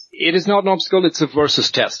is? It is not an obstacle, it's a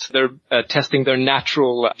versus test. They're testing their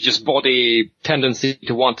natural, just body tendency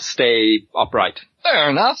to want to stay upright. Fair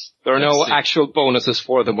enough. There are no actual bonuses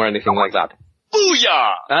for them or anything like that.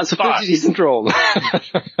 Booyah! That's a pretty decent roll.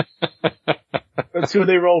 Let's see what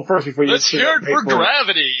they roll first before you... Let's hear it for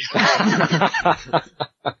gravity!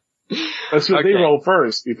 Let's see what they roll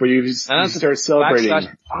first before you start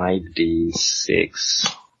celebrating.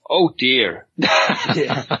 5d6. Oh dear.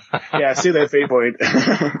 Yeah, see that fate point.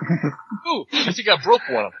 Ooh, I think I broke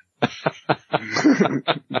one of them.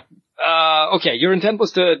 Okay, your intent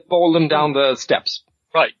was to bowl them down the steps.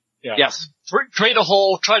 Right. Yeah. Yes. Create a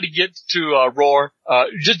hole, try to get to Roar.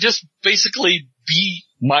 Just basically be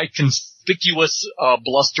my conspicuous,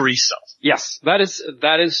 blustery self. Yes, that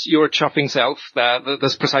is your chuffing self.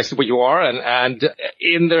 That's precisely what you are. And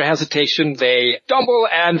in their hesitation, they stumble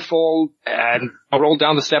and fall and roll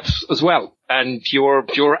down the steps as well. And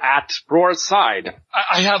you're at Roar's side.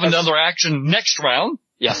 I have another action next round.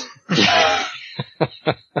 Yes.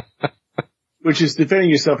 Which is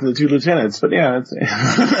defending yourself from the two lieutenants, but yeah.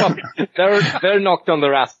 They're knocked on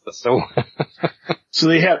their asses, so. So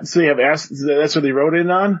they have ass, that's what they wrote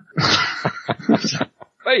in on?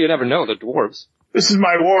 Well, you never know, the dwarves. This is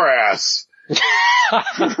my war ass.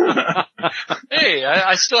 Hey,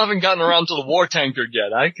 I still haven't gotten around to the war tankard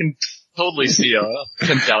yet. I can totally see a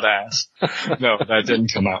pimped out ass. No, that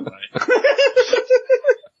didn't come out right.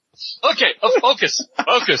 Okay, focus.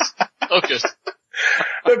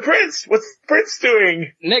 The prince! What's the prince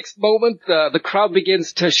doing? Next moment, the crowd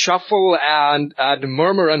begins to shuffle and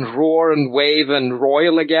murmur and roar and wave and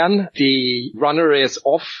roil again. The runner is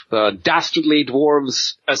off. The dastardly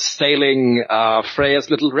dwarves assailing Freya's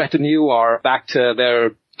little retinue are back to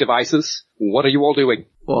their devices. What are you all doing?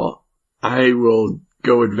 Well, I will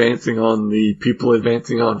go advancing on the people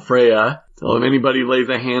advancing on Freya. Tell them anybody lays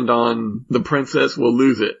a hand on the princess will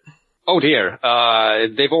lose it. Oh dear,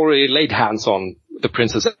 they've already laid hands on the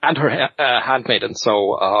princess and her handmaiden,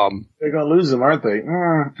 so they're gonna lose them, aren't they?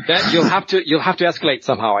 Then you'll have to escalate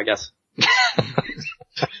somehow, I guess.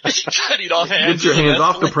 Cutting off hands. Get your hands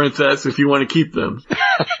off the princess if you want to keep them.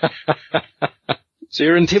 So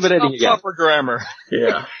you're intimidating again. Proper grammar.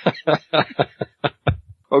 Yeah.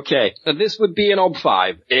 Okay, so this would be an ob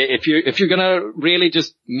 5. If you're gonna really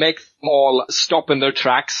just make them all stop in their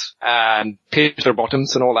tracks and pinch their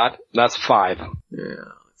bottoms and all that, that's 5. Yeah,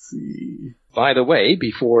 let's see. By the way,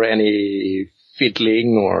 before any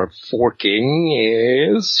fiddling or forking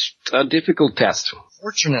is a difficult test.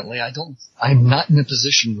 Fortunately, I'm not in a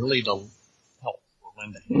position really to help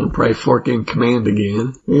Linda. I'll probably fork in command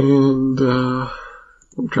again. And,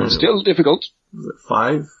 I'm trying to... Still difficult. Is it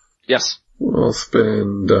 5? Yes. I'll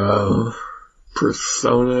spend,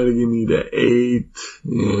 Persona to give me the 8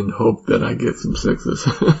 and hope that I get some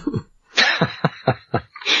 6s.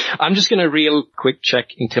 I'm just gonna real quick check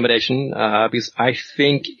intimidation, because I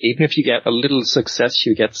think even if you get a little success,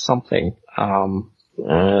 you get something.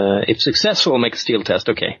 If successful, make a steel test,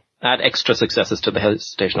 okay. Add extra successes to the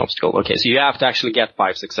hesitation obstacle. Okay, so you have to actually get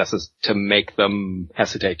 5 successes to make them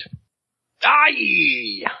hesitate.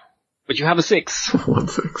 Aye! But you have a 6. 1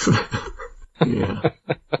 6. Yeah.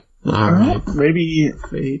 Alright. Maybe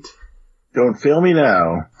fate. Don't fail me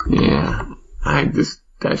now. Yeah. This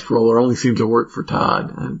dice roller only seems to work for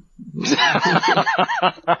Todd. No,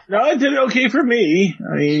 it did okay for me.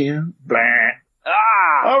 I mean, blah.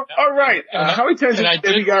 Oh, all right. How many times and I have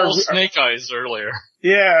you did got roll Snake Eyes earlier.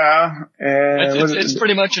 Yeah. And it's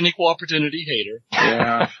pretty much an equal opportunity hater.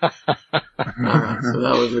 Yeah. Alright, so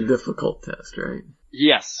that was a difficult test, right?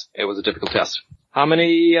 Yes, it was a difficult test. How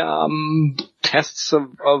many tests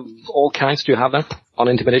of all kinds do you have there on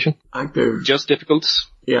intimidation? I think they're just difficult?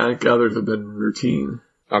 Yeah, I think others have been routine.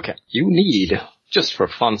 Okay. You need, just for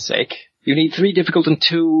fun's sake, you need 3 difficult and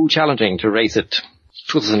 2 challenging to raise it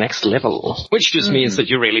to the next level. Which just means that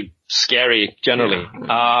you're really scary, generally.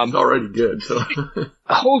 Yeah, it's already good, so.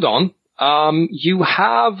 Hold on. You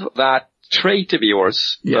have that trait of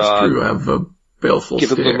yours. Yes, true. I have a baleful give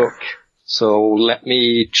stare. Give it a look. So let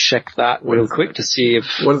me check that real quick to see if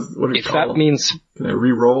that means... Can I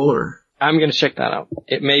re-roll or? I'm going to check that out.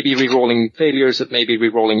 It may be re-rolling failures. It may be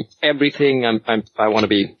re-rolling everything. I want to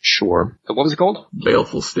be sure. What was it called?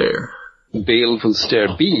 Baleful stare. Baleful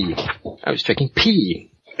stare. B. I was checking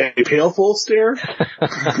P. A paleful stare?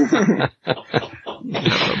 A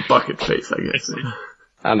bucket face, I guess.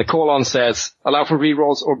 And the call-on says, allow for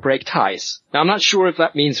re-rolls or break ties. Now I'm not sure if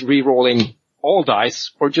that means re-rolling all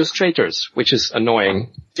dice or just traitors, which is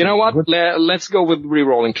annoying. You know what? Let's go with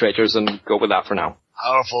re-rolling traitors and go with that for now.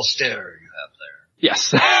 Powerful stare you have there.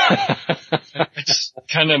 Yes. I just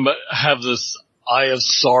kind of have this Eye of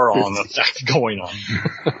Sauron effect going on.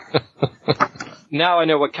 Now I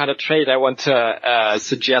know what kind of trait I want to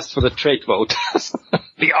suggest for the trait vote.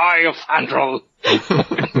 The Eye of Fandral.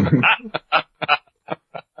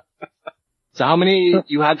 So how many?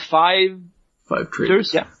 You had 5? 5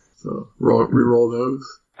 traitors. Yeah. So re-roll those.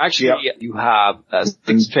 Actually, you have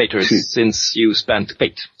 6 traitors since you spent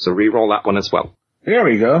fate. So re-roll that one as well. There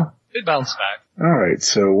we go. It bounced back. Alright,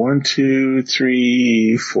 so 1, 2,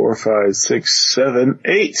 3, 4, 5, 6, 7,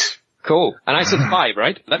 8. Cool. And I said 5,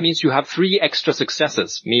 right? That means you have 3 extra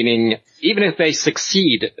successes, meaning even if they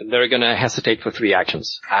succeed, they're gonna hesitate for 3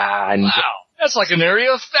 actions. And wow. That's like an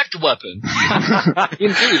area effect weapon.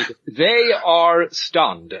 Indeed. They are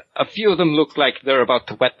stunned. A few of them look like they're about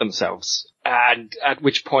to wet themselves. And at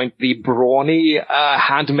which point the brawny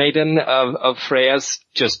handmaiden of Freya's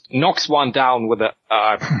just knocks one down with a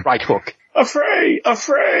right hook. Afraid!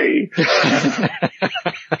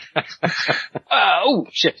 Oh,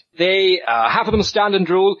 shit. They, half of them stand and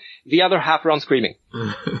drool, the other half run screaming.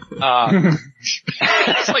 It's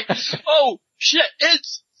like, oh, shit,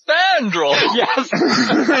 it's Fandral! Yes.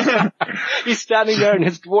 He's standing there in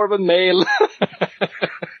his dwarven mail.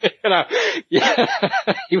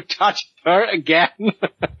 You touched her again.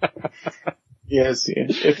 Yes,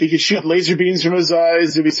 if he could shoot laser beams from his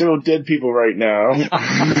eyes, there'd be several dead people right now.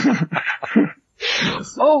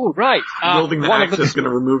 Oh, right. Wielding the axe is going to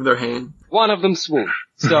remove their hand. One of them swooned.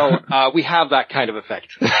 So, we have that kind of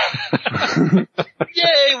effect.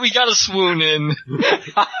 Yay, we got a swoon in.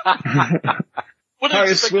 Wouldn't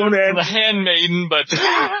expect the handmaiden, but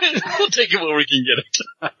we'll take it where we can get it.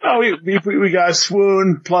 Oh, we got a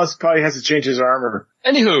swoon, plus probably has to change his armor.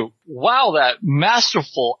 Anywho, while that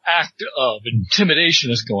masterful act of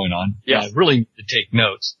intimidation is going on, yes. I really need to take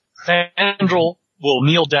notes. Fandral will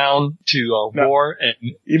kneel down to Roar and...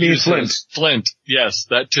 You mean Flint? Flint, yes,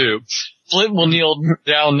 that too. Flint will kneel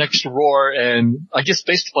down next to Roar, and I guess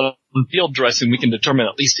based upon field dressing, we can determine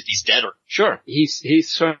at least if he's dead or... Sure, he's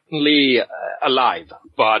certainly alive,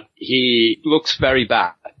 but he looks very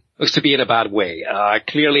bad. Looks to be in a bad way.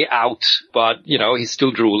 Clearly out, but, he's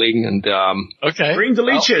still drooling and, Okay. Bring the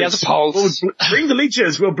leeches. He has a pulse. Bring the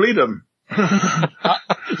leeches, we'll bleed him.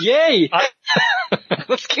 Yay!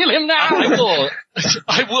 Let's kill him now!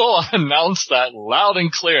 I will announce that loud and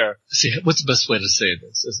clear. See, what's the best way to say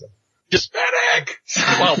this? Is just medic!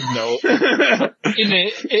 Well, no.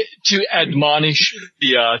 To admonish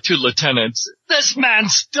the 2 lieutenants, this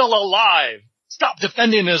man's still alive! Stop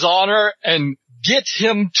defending his honor and get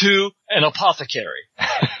him to an apothecary.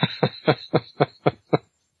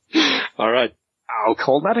 Alright. I'll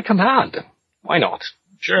call that a command. Why not?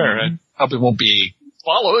 Sure. It probably won't be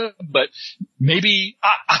followed, but maybe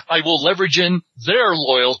I will leverage in their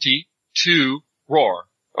loyalty to Roar.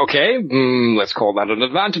 Okay, let's call that an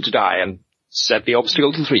advantage die and set the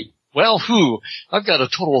obstacle to 3. Well, I've got a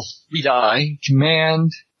total of 3 die.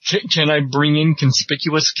 Command. Can I bring in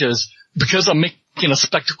conspicuous? Because I'm making a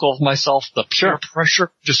spectacle of myself, the peer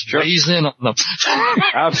pressure just weighs in on them.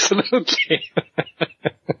 Absolutely.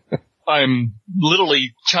 I'm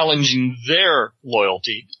literally challenging their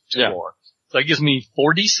loyalty to Roar. So that gives me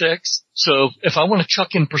 4d6. So if I want to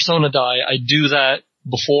chuck in Persona die, I do that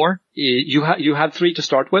before. You had 3 to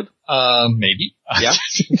start with? Maybe. Yeah.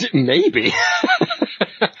 Maybe.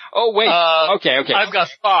 Oh, wait. Okay. I've got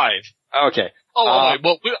 5. Okay. Oh, wait.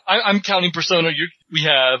 Well, I'm counting Persona. We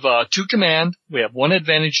have 2 command. We have 1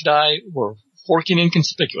 advantage die. We're forking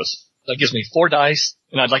inconspicuous. That gives me 4 dice,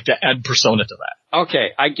 and I'd like to add Persona to that.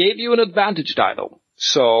 Okay. I gave you an advantage die, though.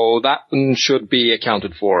 So that one should be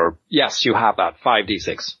accounted for. Yes, you have that.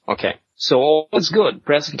 5d6. Okay. So all is good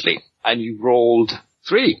presently. And you rolled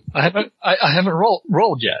 3. I haven't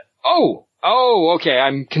rolled yet. Oh, okay.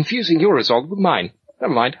 I'm confusing your result with mine.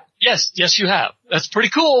 Never mind. Yes, you have. That's pretty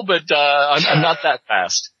cool, but I'm not that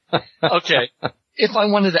fast. Okay. If I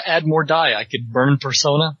wanted to add more die, I could burn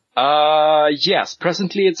Persona? Yes.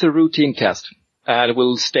 Presently it's a routine test. And it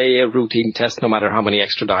will stay a routine test no matter how many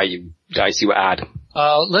extra dice you add.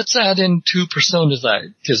 Let's add in 2 Persona to that,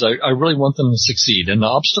 because I really want them to succeed. And the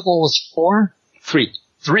obstacle was 4? 3.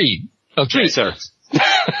 3. Okay. 3, sir.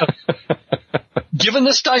 Given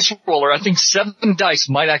this dice roller, I think 7 dice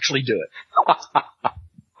might actually do it.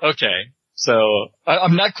 Okay. So,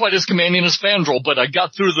 I'm not quite as commanding as Fandral, but I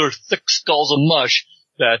got through their thick skulls of mush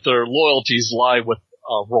that their loyalties lie with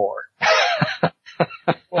Roar.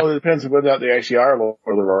 Well, it depends on whether or not they actually are Lord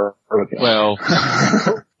of the Roar. Well,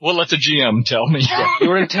 we'll let the GM tell me.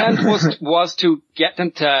 Your intent was to get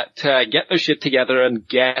them to get their shit together and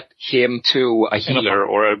get him to a healer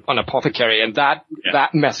or an apothecary, and that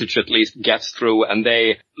message at least gets through, and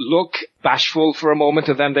they look bashful for a moment,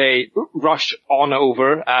 and then they rush on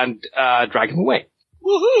over and drag him away.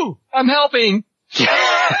 Woohoo! I'm helping!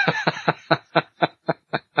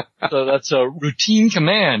 So that's a routine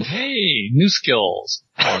command. Hey, new skills.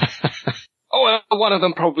 One of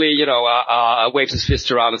them probably, waves his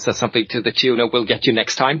fist around and says something to the tune of, "We'll get you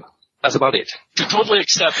next time." That's about it. To totally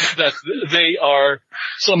accept that they are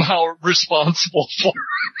somehow responsible for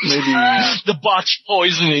maybe the botched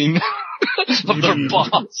poisoning of their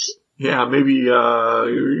boss. Yeah, maybe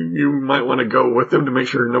you might want to go with them to make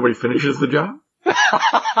sure nobody finishes the job.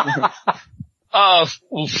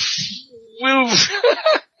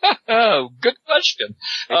 Oh, good question.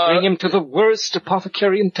 Bring him to the worst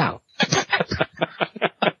apothecary in town.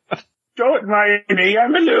 Don't mind me.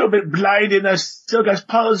 I'm a little bit blind and I've still got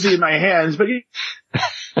palsy in my hands, but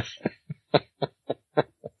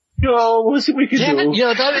we'll see what we can do.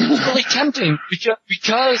 Yeah, that is really tempting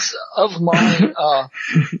because of my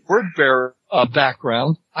word bearer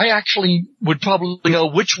background. I actually would probably know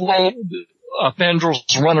which way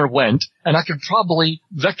Fandrel's runner went, and I could probably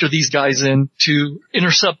vector these guys in to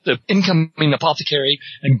intercept the incoming apothecary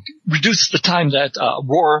and reduce the time that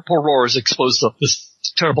poor Roar is exposed to this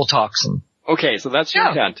terrible toxin. Okay, so that's your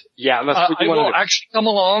intent. Yeah, that's what you want to do. I will actually come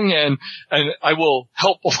along and I will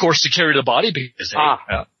help, of course, to carry the body because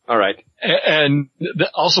all right. And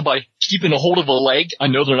also by keeping a hold of a leg, I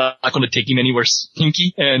know they're not going to take him anywhere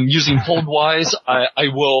stinky, and using hold wise, I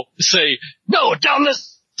will say, "No, down this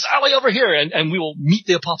alley over here," and we will meet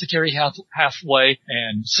the apothecary halfway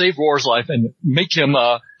and save Roar's life and make him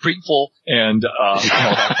grateful and all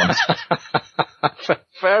that fun stuff.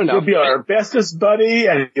 Fair enough. He'll be our bestest buddy,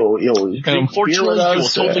 and he'll and unfortunately, he will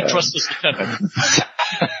totally trust this lieutenant.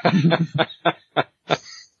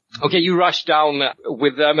 Okay, you rush down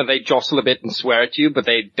with them, and they jostle a bit and swear at you, but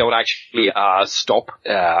they don't actually stop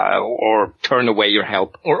or turn away your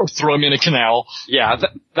help. Or throw him in a canal. Yeah,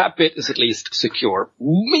 that bit is at least secure.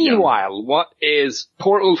 Meanwhile, what is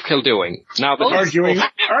poor Ulfkill doing? Now that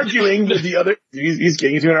arguing with the other... He's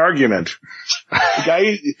getting into an argument. The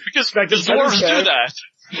guy... Because dwarves do that.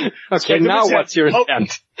 Okay, now what's your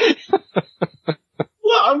intent?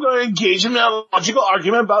 Well, I'm going to engage him in a logical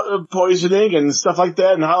argument about poisoning and stuff like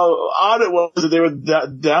that, and how odd it was that they were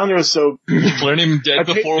down there. So declaring him dead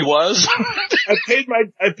before he was. I paid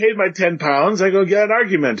my £10. I go get an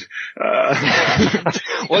argument.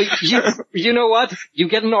 Well, you know what? You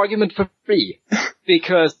get an argument for free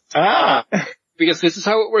because this is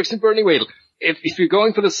how it works in Burning Wheel. If you're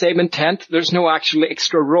going for the same intent, there's no actual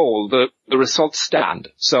extra roll. The results stand.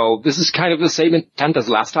 So this is kind of the same intent as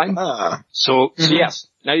last time. So yes,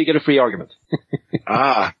 now you get a free argument.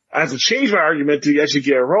 I have to change my argument to actually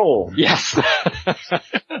get a roll. Yes.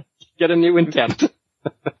 Get a new intent.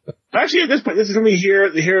 Actually, at this point, this is going to be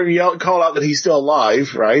hear him call out that he's still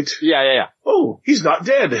alive, right? Yeah. Oh, he's not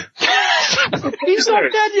dead. He's not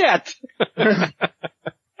dead yet.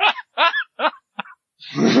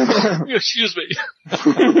 Excuse me.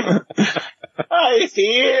 I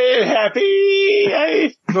feel happy.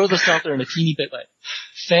 I throw this out there in a teeny bit way.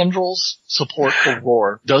 Fandrel's support for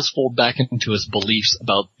Roar does fold back into his beliefs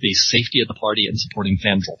about the safety of the party and supporting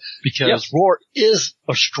Fandrel. Because Roar is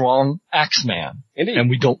a strong axeman. Indeed. And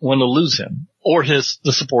we don't want to lose him. Or the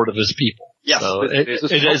support of his people. Yes. So it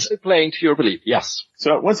is playing to your belief. Yes.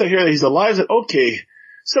 So once I hear that he's alive, I said, okay,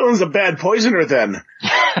 someone's a bad poisoner then.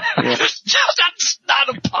 That's not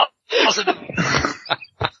a positive.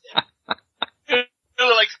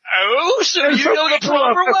 You're like, oh, so you know the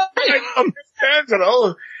proper way.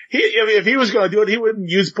 If he was going to do it, he wouldn't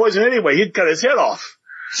use poison anyway. He'd cut his head off.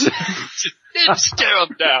 Stare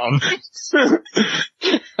him down.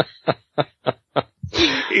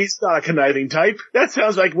 He's not a conniving type. That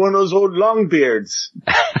sounds like one of those old Longbeards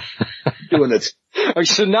doing it. Okay,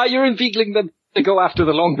 so now you're inveigling them to go after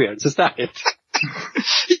the Longbeards, is that it?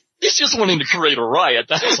 He's just wanting to create a riot,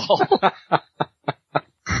 that's all.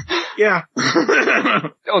 Yeah.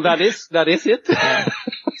 Oh, that is it?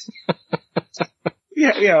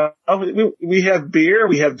 Yeah. We have beer,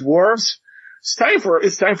 we have dwarves. It's time for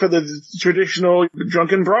the traditional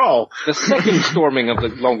drunken brawl. The second storming of the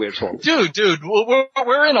Longbeard Hall. Dude,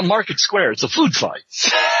 we're in a market square. It's a food fight.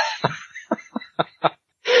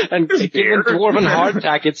 And given dwarven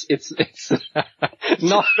hardtack, it's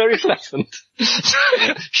not very pleasant.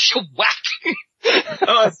 Whack.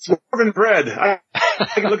 Oh, it's dwarven bread.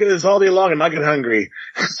 I can look at this all day long and not get hungry.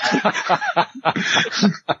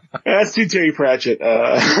 That's too Terry Pratchett.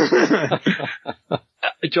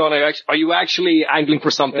 John, are you actually angling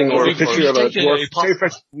for something? No, I'm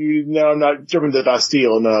not jumping to the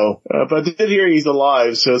Bastille, no. But I did hear he's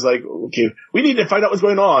alive, so it's like, okay, we need to find out what's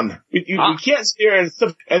going on. We can't sit here and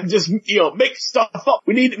just, make stuff up.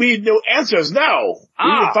 We need no answers now.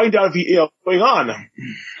 We need to find out if what's going on.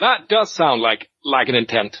 That does sound like an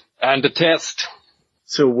intent. And a test.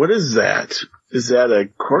 So what is that? Is that a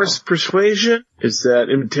coarse persuasion? Is that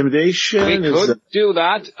intimidation? We could do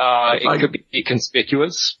that. It could be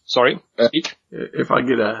conspicuous. Sorry, speak. If I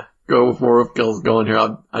get a go for Ulfgel's going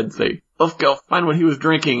here, I'd say, Ulfgel, find what he was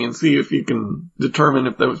drinking and see if you can determine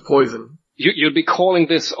if there was poison. You'd be calling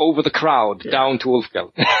this over the crowd, down to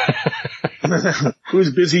Ulfgel.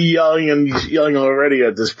 Who's busy yelling already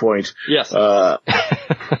at this point? Yes. So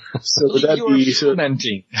would that be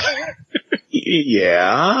fermenting?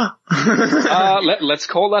 Yeah. Let's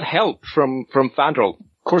call that help from Fandral.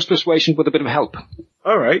 Course persuasion with a bit of help.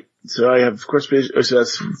 All right. So I have course persuasion. So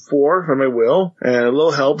that's 4 for my will, and a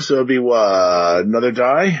little help. So it'll be another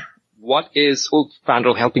die. What is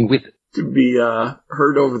Fandral helping with? To be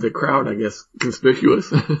heard over the crowd, I guess. Conspicuous.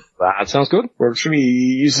 That sounds good. Works for me.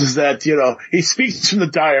 He uses that. He speaks from the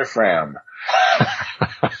diaphragm.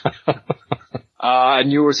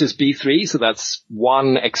 And yours is B3, so that's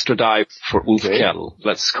 1 extra die for Ulfkel.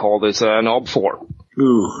 Let's call this an Ob 4.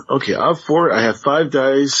 Ooh, okay, Ob 4, I have 5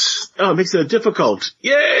 dice. Oh, it makes it difficult.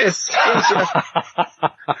 Yes!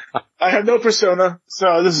 I have no persona,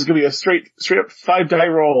 so this is gonna be a straight up 5-die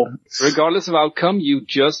roll. Regardless of outcome, you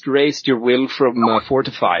just raised your will from 4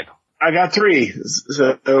 to 5. I got 3,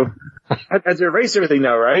 so I have to erase everything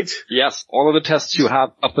now, right? Yes, all of the tests you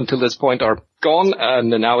have up until this point are gone, and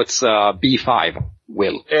now it's B5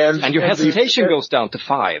 will. And your hesitation goes down to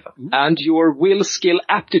 5, and your will skill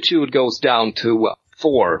aptitude goes down to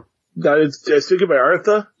 4. Did I still get my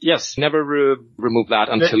Artha? Yes, never remove that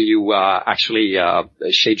until you actually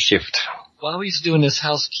shade shift. While he's doing his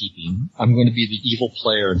housekeeping, I'm going to be the evil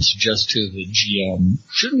player and suggest to the GM,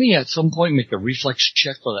 shouldn't he at some point make a reflex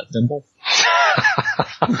check for that thimble?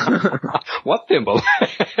 What thimble?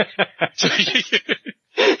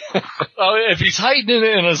 If he's hiding it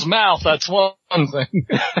in his mouth, that's one thing.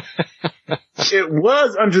 It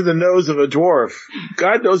was under the nose of a dwarf.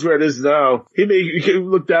 God knows where it is now. He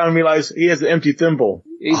look down and realize he has an empty thimble.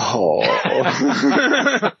 Oh.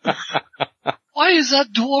 Why is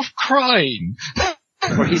that dwarf crying?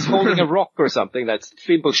 Or he's holding a rock or something that's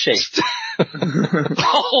thimble-shaped.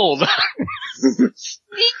 Oh,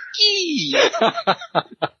 sneaky!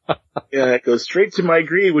 Yeah, it goes straight to my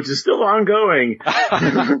greed, which is still ongoing.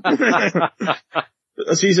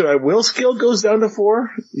 So my will skill goes down to 4,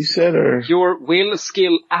 you said, or? Your will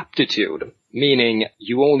skill aptitude, meaning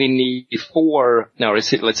you only need 5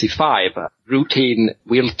 routine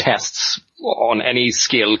will tests on any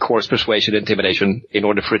skill, course, persuasion, intimidation, in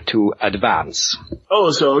order for it to advance. Oh,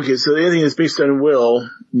 so anything that's based on will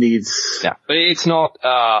needs... Yeah, but it's not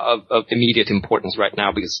of immediate importance right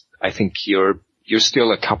now, because I think you're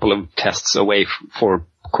still a couple of tests away for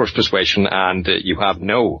course persuasion, and you have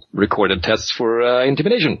no recorded tests for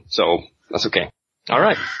intimidation, so that's okay. All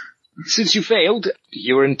right. Since you failed,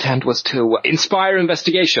 your intent was to inspire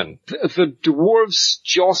investigation. The dwarves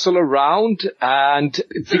jostle around and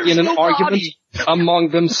begin an argument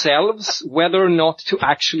among themselves whether or not to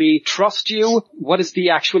actually trust you. What is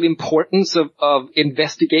the actual importance of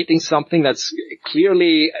investigating something that's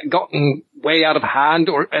clearly gotten way out of hand,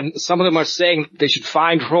 and some of them are saying they should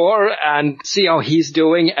find Roar and see how he's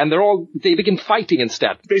doing, and they begin fighting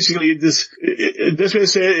instead. Basically, this way to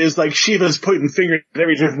say it is like Shiva's pointing fingers in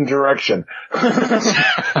every different direction. I'm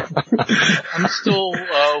still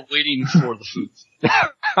waiting for the food.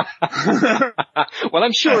 Well,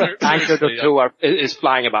 I'm sure Anchor the 2 is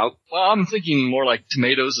flying about. Well, I'm thinking more like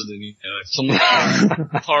tomatoes and then something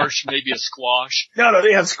harsh, maybe a squash. No,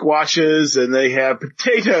 they have squashes and they have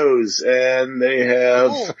potatoes and they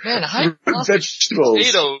have vegetables.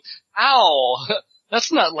 Potatoes. Ow!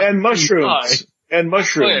 That's not like and mushrooms. And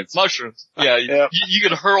mushrooms. Oh, yeah, mushrooms. Yeah, you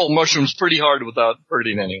can hurl mushrooms pretty hard without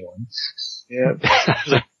hurting anyone. Yeah.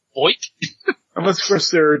 Like, boink. Unless, of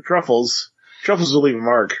course, they're truffles. Truffles will leave a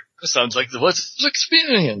mark. That sounds like the West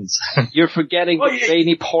experience. You're forgetting the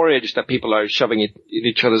veiny porridge that people are shoving in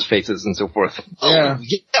each other's faces and so forth. Yeah,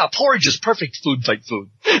 porridge is perfect food like food.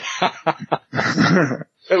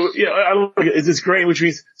 I look at it. It's grain, which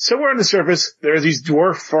means somewhere on the surface there are these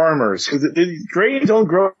dwarf farmers. The grain don't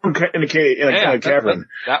grow in a cavern.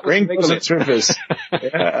 That grain grows on the surface.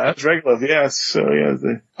 That's Regolith. Yes. So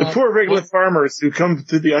the poor Regolith farmers who come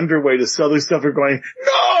to the underway to sell their stuff are going,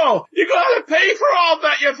 no, you gotta pay for all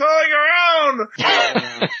that you're throwing around.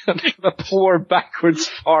 The poor backwards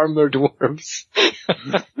farmer dwarves.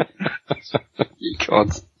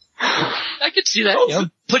 God. I could see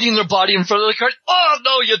that, putting their body in front of the cart. Oh,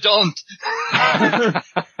 no, you don't.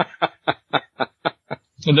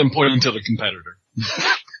 And then pointing to the competitor.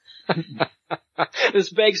 This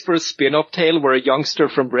begs for a spin-off tale where a youngster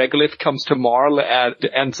from Regolith comes to Marl and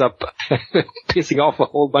ends up pissing off a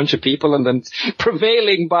whole bunch of people and then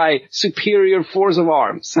prevailing by superior force of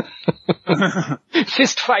arms.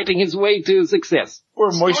 Fist fighting his way to success.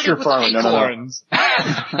 Or moisture farming. No.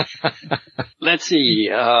 Let's see.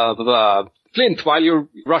 Flint, while you're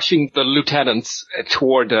rushing the lieutenants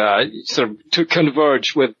toward, to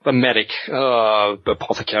converge with the medic,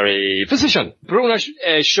 apothecary, physician, Bruna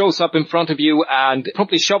shows up in front of you and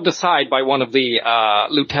promptly shoved aside by one of the,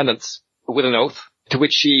 lieutenants with an oath, to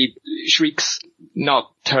which she shrieks,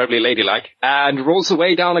 not terribly ladylike, and rolls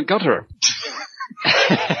away down a gutter.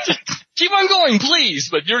 Keep on going, please,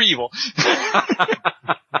 but you're evil.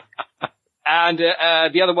 And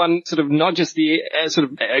the other one sort of nudges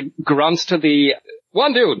grunts to the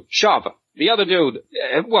one dude, shove. The other dude,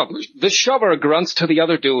 the shover grunts to the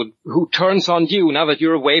other dude who turns on you now that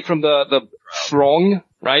you're away from the throng,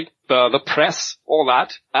 right? The press, all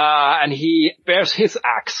that. And he bears his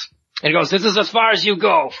axe. And he goes, "This is as far as you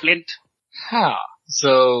go, Flint."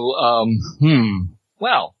 So,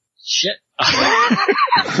 well, shit.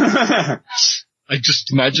 I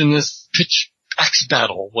just imagine this pitch axe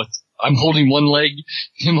battle with I'm holding one leg,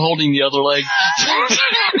 him holding the other leg.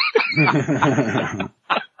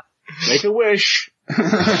 Make a wish.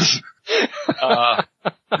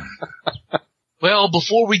 Well,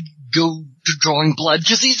 before we go to drawing blood,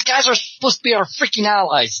 because these guys are supposed to be our freaking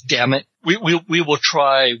allies, damn it. We will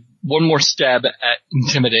try one more stab at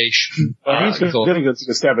intimidation. He's going to go take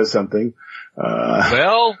a stab at something.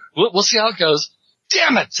 Well, we'll see how it goes.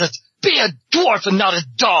 Damn it! Be a dwarf and not a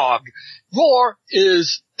dog. Roar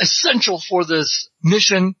is essential for this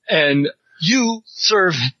mission, and you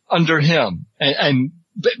serve under him. And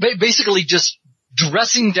basically just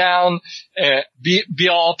dressing down, be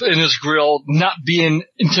all up in his grill, not being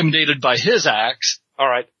intimidated by his axe. All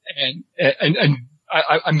right. And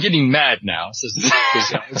I'm getting mad now.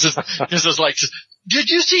 This is like, did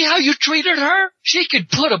you see how you treated her? She could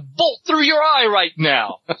put a bolt through your eye right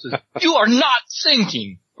now. You are not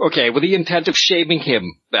thinking. Okay, with the intent of shaming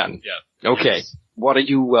him, then. Yeah. Okay. What are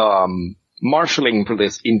you, marshalling for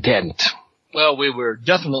this intent? Well, we were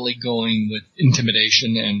definitely going with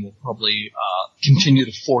intimidation, and we'll probably, continue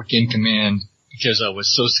to fork in command because I was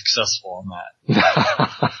so successful on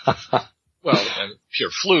that. Well, pure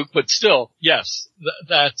fluke, but still, yes,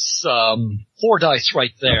 that's, 4 dice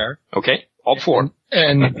right there. Okay. All 4.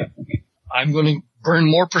 And I'm going to burn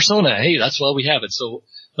more persona. Hey, that's why we have it. So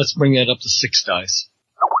let's bring that up to 6 dice.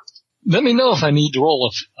 Let me know if I need to roll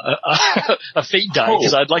a fate die,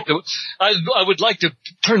 because I would like to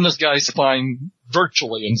turn this guy's spine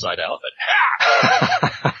virtually inside out.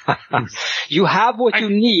 But you have what you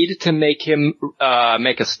need to make him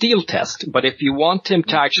make a steel test, but if you want him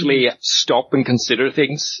to actually stop and consider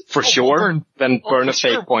things for sure, then burn a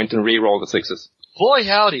fate point and re-roll the 6s. Boy,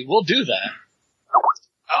 howdy, we'll do that.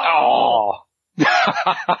 Oh.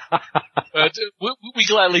 But we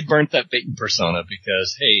gladly burnt that bait and persona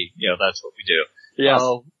because, hey, that's what we do. Yes.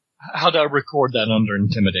 How do I record that under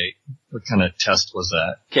Intimidate? What kind of test was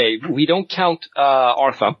that? Okay, we don't count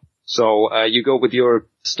Artha, so you go with your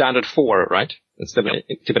standard 4, right?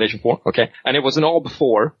 Intimidation 4, okay. And it was an all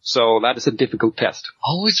before, so that is a difficult test.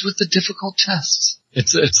 Always with the difficult tests.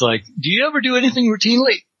 It's like, do you ever do anything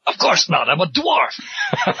routinely? Of course not, I'm a dwarf.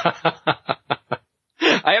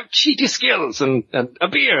 I have cheaty skills and a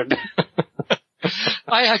beard.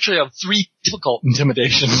 I actually have 3 difficult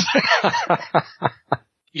intimidations.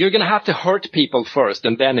 You're gonna have to hurt people first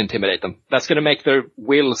and then intimidate them. That's gonna make their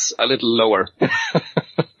wills a little lower. But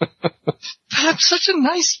I'm such a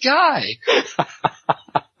nice guy.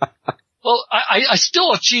 Well, I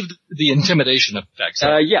still achieved the intimidation effect.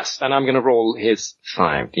 So. Yes, and I'm gonna roll his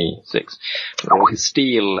 5d6. Roll his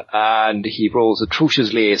steel, and he rolls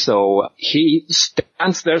atrociously, so he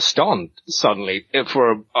stands there stunned, suddenly,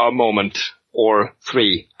 for a moment. or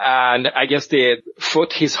 3. And I guess the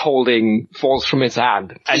foot he's holding falls from his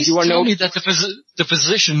hand. And Please tell me that the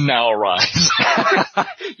physician now arrives.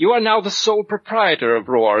 You are now the sole proprietor of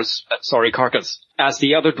Roar's, Carcass, as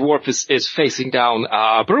the other dwarf is facing down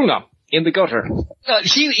Bruna in the gutter.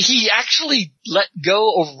 He actually let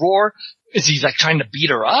go of Roar. Is he like trying to beat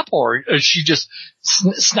her up, or is she just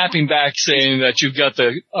snapping back saying that you've got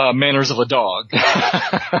the manners of a dog?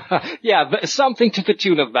 Yeah, something to the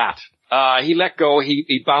tune of that. He let go,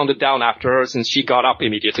 he bounded down after her since she got up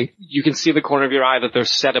immediately. You can see the corner of your eye that they're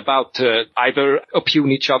set about to either oppugn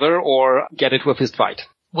each other or get into a fist fight.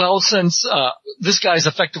 Well, since this guy's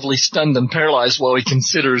effectively stunned and paralyzed while he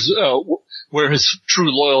considers where his true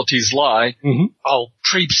loyalties lie, I'll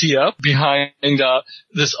traipsy up behind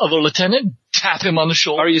this other lieutenant, tap him on the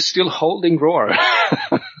shoulder. Are you still holding Roar?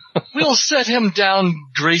 We'll set him down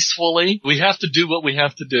gracefully. We have to do what we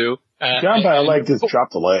have to do. Down by a leg, just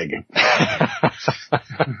drop the leg.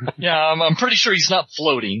 Yeah, I'm pretty sure he's not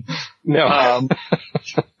floating. No.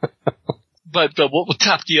 But we'll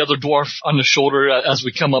tap the other dwarf on the shoulder as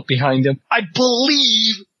we come up behind him. I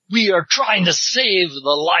believe we are trying to save the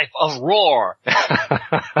life of Roar.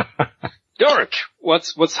 Dirk,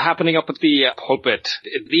 what's happening up at the pulpit?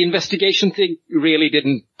 The investigation thing really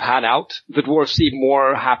didn't pan out. The dwarves seem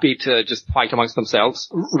more happy to just fight amongst themselves.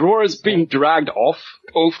 Roar is being dragged off.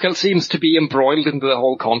 Ulfkel seems to be embroiled in the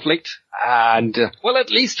whole conflict. And, well, at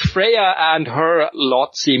least Freya and her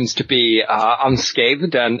lot seems to be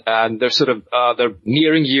unscathed, and they're sort of they're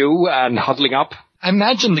nearing you and huddling up. I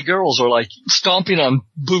imagine the girls are like stomping on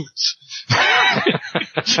boots.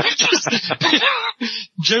 Just,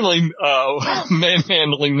 generally,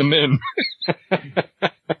 manhandling the men.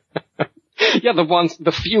 Yeah,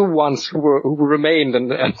 the few ones who remained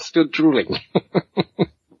and stood drooling.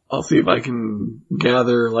 I'll see if I can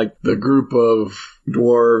gather, like, the group of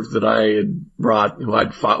dwarves that I had brought, who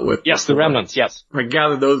I'd fought with. Yes, the remnants, yes. I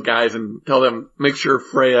gather those guys and tell them, make sure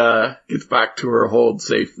Freya gets back to her hold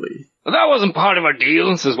safely. Well, that wasn't part of our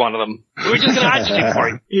deal, says one of them. We were just going to agitate for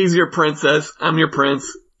him. He's your princess. I'm your prince.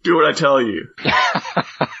 Do what I tell you.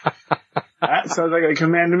 That sounds like a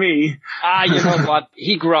command to me. You know what?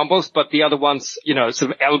 He grumbles, but the other ones,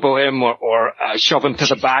 sort of elbow him or shove him to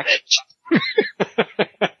the back.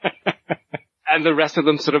 And the rest of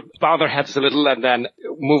them sort of bow their heads a little and then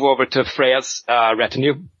move over to Freya's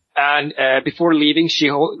retinue. And before leaving, she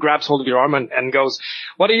grabs hold of your arm and goes,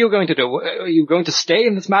 "What are you going to do? Are you going to stay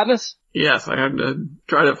in this madness?" Yes, I have to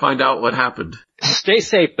try to find out what happened. Stay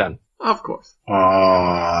safe, then. Of course.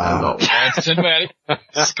 Cinematic.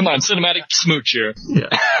 Come on, cinematic smooch here. Yeah.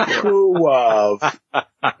 True love.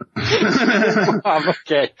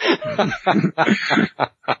 Okay.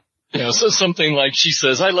 So something like she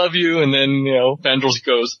says, "I love you," and then, Vandals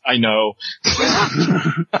goes, "I know."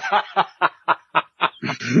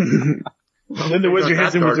 Then the wizard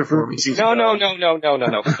hits him with the fruit.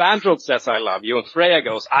 No. Fandral says, "I love you," and Freya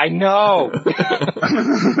goes, "I know."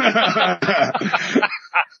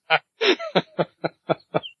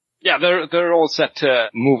 Yeah, they're all set to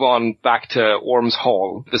move on back to Orm's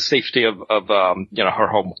Hall, the safety of her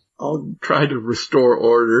home. I'll try to restore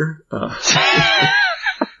order.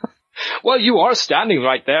 Well, you are standing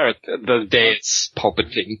right there at the day's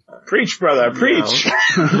pulpit thing. Preach, brother, preach.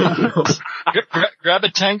 Grab a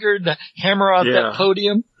tankard, hammer out that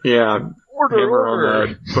podium. Yeah. Order. On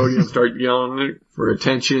that podium, start yelling for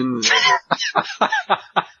attention.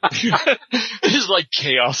 It's like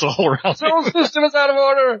chaos all around. The whole system is out of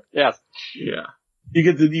order. Yes. Yeah. You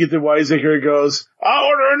get the wiseacre who goes, "I'll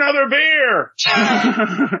order another beer."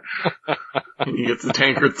 And he gets the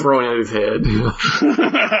tankard thrown at his head.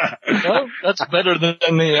 Well, that's better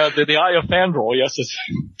than the Eye of Fandral. Yes,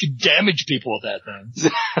 you can damage people with that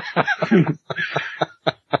thing.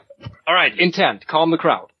 All right, intent. Calm the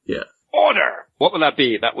crowd. Yeah. Order! What would that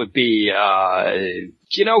be? That would be,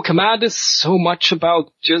 command is so much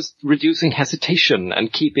about just reducing hesitation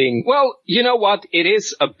and keeping, well, you know what? It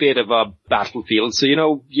is a bit of a battlefield, so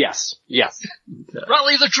yes.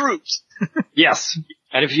 Rally the troops! Yes.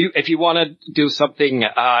 And if you want to do something,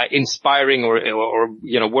 inspiring or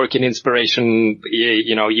work in inspiration,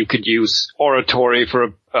 you could use oratory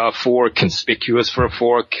for a fork, conspicuous for a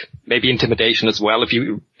fork, maybe intimidation as well if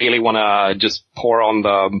you really want to just pour on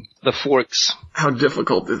the forks. How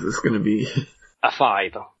difficult is this going to be? A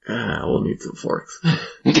 5. We'll need some forks.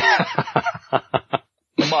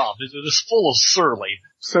 Come on, this is full of surly.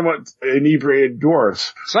 Somewhat inebriated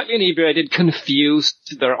dwarves. Slightly inebriated,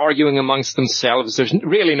 confused, they're arguing amongst themselves. There's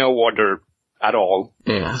really no order at all.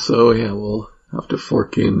 Yeah, so we'll have to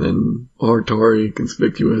fork in an oratory,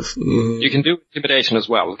 conspicuous. You can do intimidation as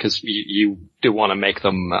well, because you do want to make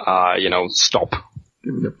them, stop.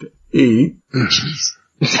 Give me up to 8.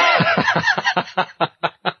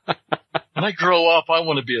 When I grow up, I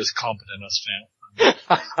want to be as competent as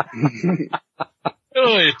Phantom. It'll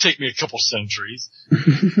only take me a couple centuries.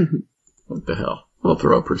 What the hell? I'll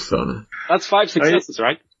throw a persona. That's 5 successes,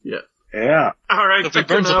 right? Yeah. Yeah. All right. If he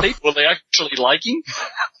burns a paper, will they actually like him?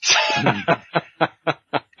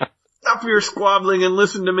 Stop your squabbling and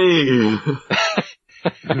listen to me.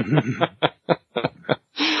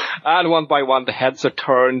 And one by one, the heads are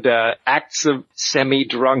turned. Acts of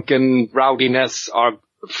semi-drunken rowdiness are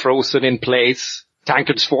frozen in place.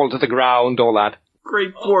 Tankards fall to the ground, all that.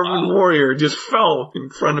 Great dwarven warrior just fell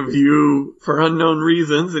in front of you for unknown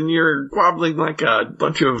reasons, and you're squabbling like a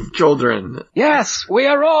bunch of children. Yes, we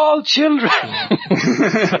are all children.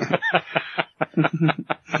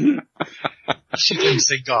 She didn't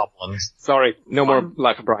say goblins. Sorry, no more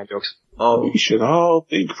Life of Brian jokes. Oh, We should all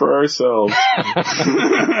think for ourselves.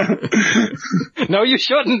 No, you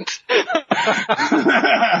shouldn't.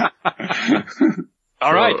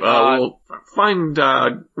 All right. We'll find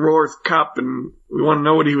Roar's cup, and we want to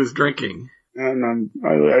know what he was drinking. And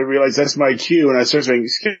I realize that's my cue, and I start saying,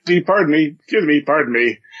 excuse me, pardon me.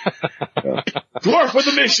 Dwarf with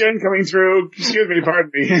a mission coming through. Excuse me,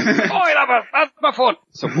 pardon me. Oh, that's my foot.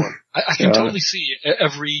 So forth. I can totally see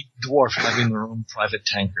every dwarf having their own private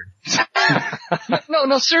tankard.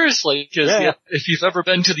 No, seriously, because if you've ever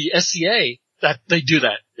been to the SCA, that they do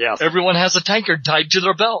that. Yes. Everyone has a tankard tied to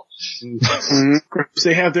their belt.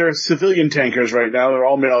 They have their civilian tankers right now. They're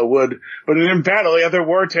all made out of wood. But in battle, they have their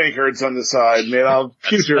war tankards on the side, made out of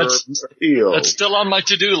pewter or steel. That's still on my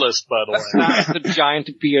to-do list, by the way. That's the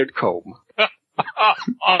giant beard comb.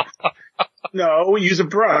 No, we use a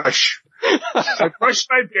brush. I brush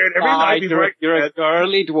my beard every night before You're a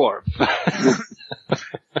girly dwarf.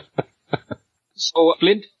 So,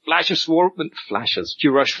 Flint flashes flashes.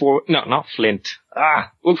 You rush forward. No, not Flint.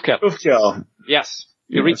 Ulfkill. Ulfkill. Yes.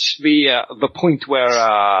 You reach the point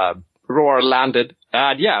where, Roar landed.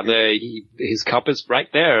 And his cup is right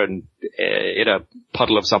there and, in a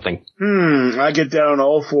puddle of something. I get down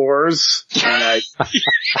all fours and I,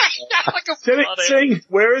 saying,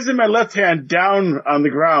 where is in my left hand down on the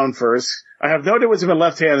ground first? I have no idea what's in my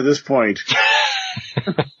left hand at this point.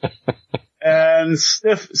 And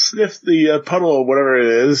sniff the puddle or whatever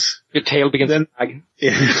it is. Your tail begins to wag.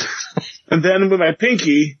 And then with my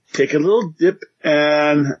pinky, take a little dip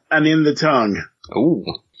and in the tongue. Ooh.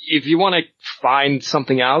 If you want to find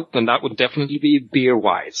something out, then that would definitely be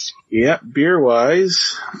beer-wise. Yeah,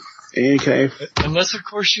 beer-wise. Okay. Unless, of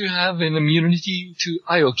course, you have an immunity to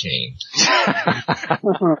iocane. I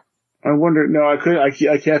wonder, no, I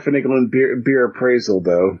can't finagle in beer appraisal,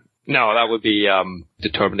 though. No, that would be,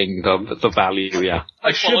 determining the value, yeah.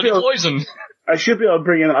 I followed poison. I should be able to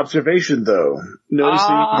bring in observation, though.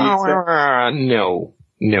 Noticing No.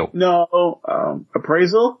 No,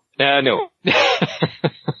 appraisal? No.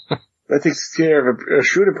 That takes care of a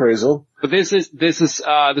shrewd appraisal. But this is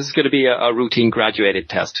going to be a routine graduated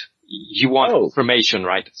test. You want information,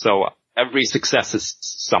 right? So every success is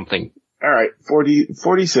something. Alright,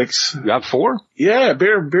 46. You have 4? Yeah,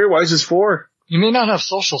 beer-wise is 4. You may not have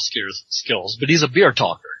social skills, but he's a beer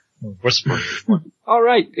talker. Whisperer.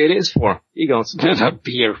 Alright, it is 4. He goes, a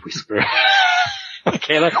beer whisperer.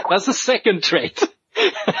 Okay, that's the second trait.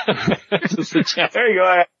 There you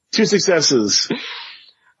go. 2 successes.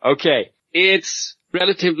 Okay. It's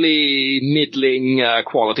relatively middling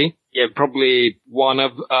quality. Yeah, probably one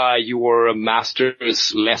of your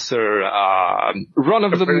master's lesser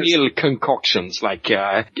run-of-the-mill concoctions, like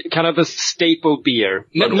kind of a staple beer.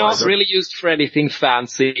 Not really used for anything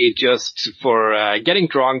fancy, just for getting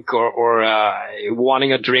drunk or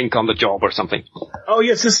wanting a drink on the job or something. Oh,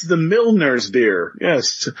 yes, this is the Milner's beer.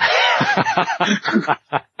 Yes.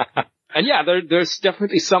 And yeah, there's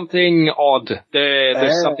definitely something odd.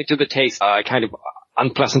 There's something to the taste, kind of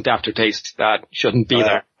unpleasant aftertaste that shouldn't be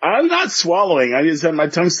there. I'm not swallowing. I just have my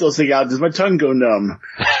tongue still sticking out. Does my tongue go numb?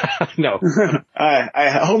 No. I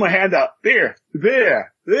hold my hand out. Beer.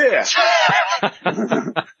 That's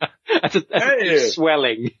a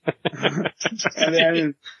swelling. And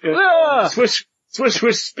then swish,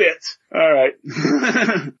 spit. All right.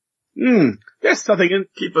 There's something in.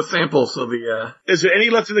 Keep a sample so Is there any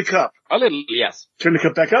left in the cup? A little, yes. Turn the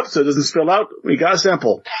cup back up so it doesn't spill out. We got a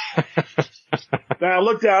sample. Now I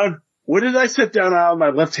look down. What did I sit down on my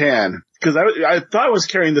left hand? Because I thought I was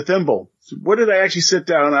carrying the thimble. So what did I actually sit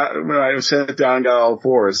down when I sat down and got all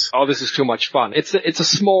fours? Oh, this is too much fun. It's a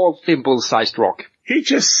small thimble-sized rock. He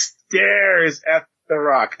just stares at The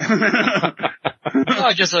Rock.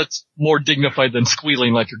 I guess that's more dignified than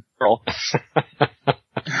squealing like a girl.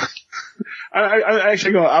 I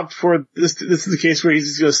actually going to opt for this. This is the case where he's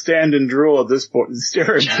just going to stand and drool at this point,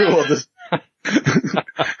 stare and drool at this.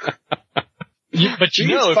 But you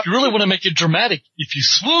know, if you really want to make it dramatic, if you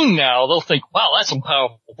swoon now, they'll think, wow, that's some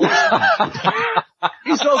powerful voice.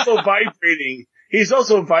 He's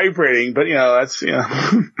also vibrating, but that's,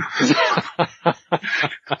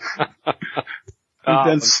 And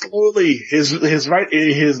then slowly his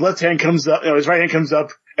left hand comes up, his right hand comes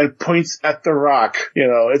up and points at the Rock.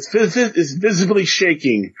 It's visibly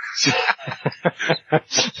shaking.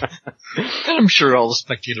 And I'm sure all the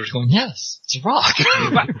spectators are going, yes, it's a Rock.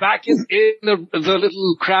 Back in the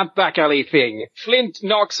little cramped back alley thing, Flint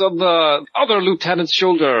knocks on the other lieutenant's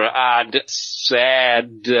shoulder and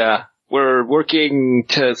said, we're working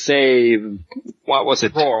to save, what was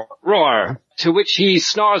it? Roar. To which he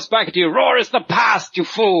snarls back at you, Roar is the past, you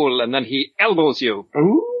fool! And then he elbows you.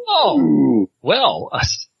 Ooh. Oh, well,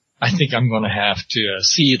 I think I'm going to have to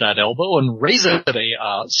see that elbow and raise it at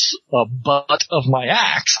a butt of my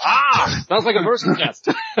axe. Sounds like a versus test.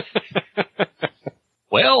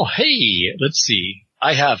 Well, hey, let's see.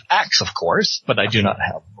 I have axe, of course, but I do not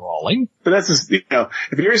have brawling. But that's just, if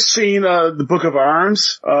you're seeing the Book of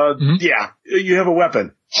Arms, yeah, you have a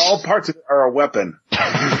weapon. All parts of it are a weapon.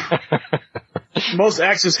 Most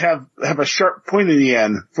axes have a sharp point in the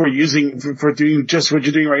end for doing just what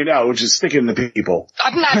you're doing right now, which is sticking to people.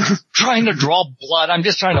 I'm not trying to draw blood. I'm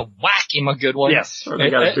just trying to whack him a good one. Yes. Or they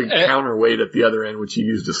got a big counterweight at the other end, which you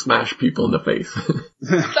use to smash people in the face.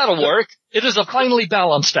 That'll work. It is a finely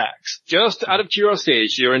balanced axe. Just out of curiosity,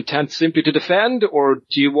 is your intent simply to defend, or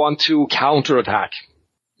do you want to counterattack?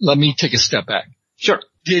 Let me take a step back. Sure.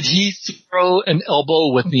 Did he throw an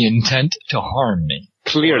elbow with the intent to harm me?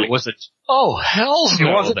 Clearly. Or was it? Oh, hell's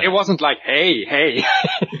no. It wasn't like, hey.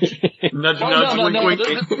 Nudge, No. wink.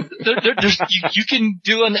 You can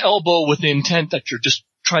do an elbow with the intent that you're just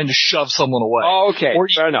trying to shove someone away. Oh, okay.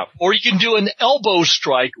 Fair enough. Or you can do an elbow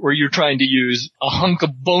strike where you're trying to use a hunk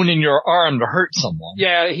of bone in your arm to hurt someone.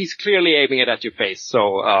 Yeah, he's clearly aiming it at your face,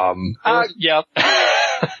 so, yeah.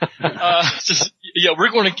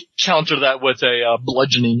 We're going to counter that with a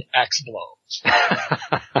bludgeoning axe blow.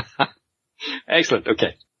 Excellent,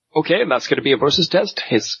 okay. Okay, that's going to be a versus test.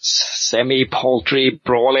 His semi-paltry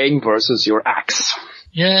brawling versus your axe.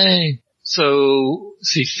 Yay. So,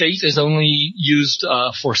 see, fate is only used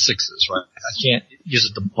for sixes, right? I can't use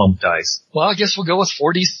it to bump dice. Well, I guess we'll go with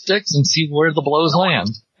 46 and see where the blows land.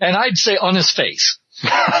 And I'd say on his face.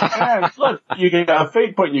 And look, you get a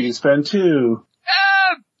fate point you can spend too.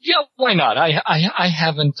 Yeah, why not? I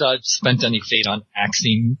haven't spent any fate on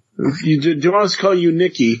axing. Do you want us to call you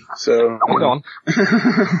Nikki? So hold on.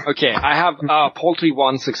 Okay, I have paltry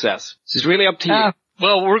 1 success. This is really up to you.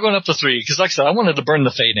 Well, we're going up to 3 because, like I said, I wanted to burn the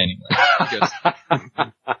fate anyway.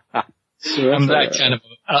 So I'm that kind of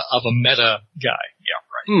a meta guy. Yeah,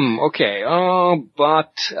 right. Okay.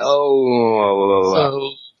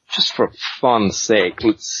 So just for fun's sake,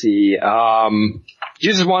 let's see. You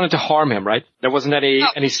just wanted to harm him, right? There wasn't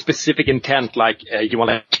any specific intent, like you want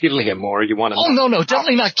to kill him or you want to... Oh, no,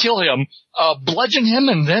 definitely not kill him. Bludgeon him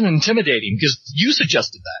and then intimidate him, because you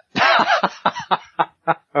suggested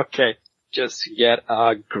that. Okay. Just get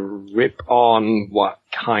a grip on what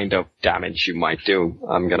kind of damage you might do.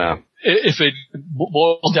 I'm gonna... If it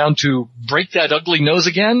boils down to break that ugly nose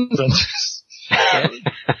again, then...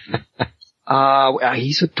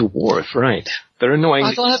 he's a dwarf, right? They're annoying.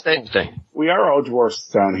 I thought we are all dwarfs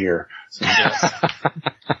down here. So yes.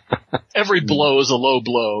 Every blow is a low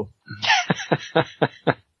blow.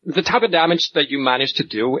 The type of damage that you manage to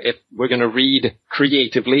do, if we're going to read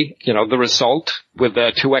creatively, the result with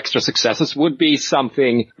the 2 extra successes would be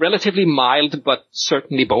something relatively mild, but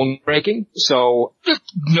certainly bone-breaking. So, the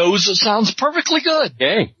nose sounds perfectly good.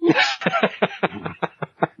 Okay.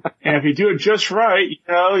 And if you do it just right,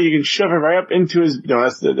 you can shove it right up into his... No.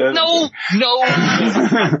 Is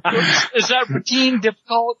that routine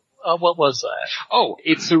difficult? What was that? Oh,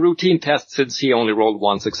 it's a routine test since he only rolled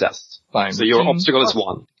 1 success. Fine. So your obstacle is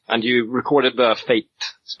 1. And you recorded the fate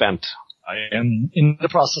spent. I am in the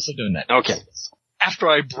process of doing that. Okay. After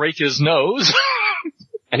I break his nose.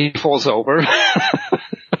 And he falls over.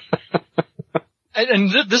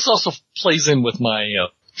 and this also plays in with my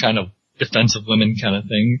kind of defensive women kind of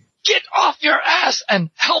thing. Get off your ass and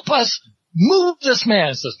help us move this man.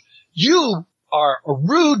 It says, you are a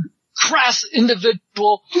rude, crass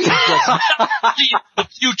individual who does not see the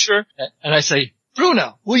future. And I say,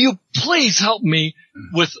 Bruno, will you please help me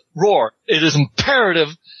with Roar? It is imperative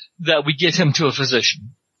that we get him to a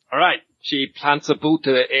physician. All right. She plants a boot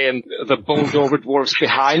in the bowled over dwarf's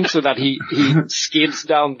behind so that he skids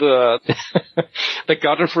down the the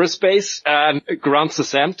gutter for a space and grunts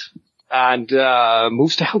assent and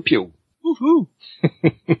moves to help you. Woohoo!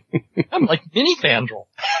 I'm like mini Fandral.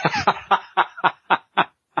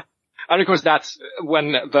 And of course, that's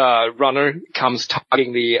when the runner comes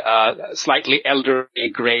tugging the slightly elderly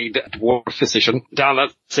grade dwarf physician down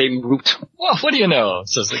that same route. Well, what do you know?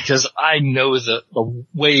 Says because I know the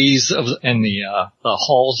ways of and the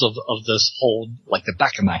halls of this hold like the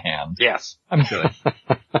back of my hand. Yes, I'm good.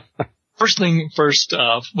 First thing first,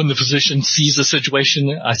 when the physician sees the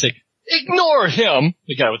situation, I say, "Ignore him."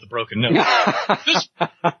 The guy with the broken nose.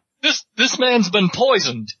 This man's been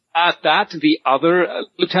poisoned. At that, the other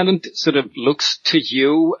lieutenant sort of looks to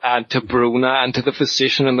you and to Bruna and to the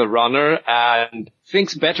physician and the runner and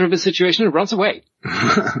thinks better of the situation and runs away.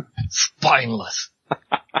 Spineless.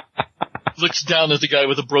 Looks down at the guy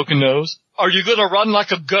with the broken nose. Are you gonna run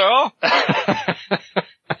like a girl?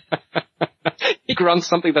 He grunts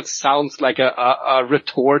something that sounds like a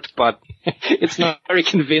retort, but it's not very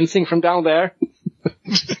convincing from down there.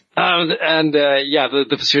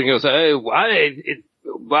 The physician goes, why?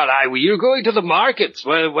 You're going to the markets.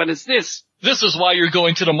 What is this? This is why you're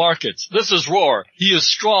going to the markets. This is Roar. He is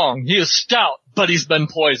strong. He is stout, but he's been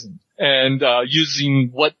poisoned. And, using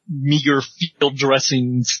what meager field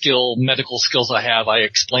dressing medical skills I have, I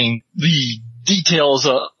explain the details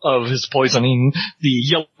of his poisoning, the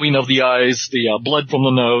yellowing of the eyes, the blood from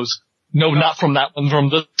the nose. No, not from that one, from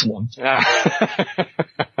this one.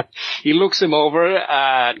 He looks him over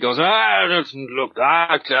and goes, doesn't look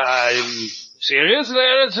that, serious?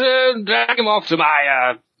 Let's drag him off to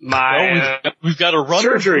we've got a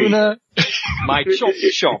runner. Surgery. My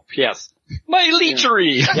shop, yes. My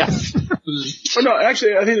leechery. Yes. Oh, no,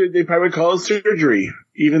 actually, I think they probably call it surgery,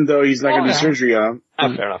 even though he's not going to do surgery on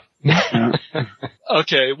him. Fair enough.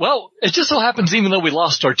 Okay, well, it just so happens even though we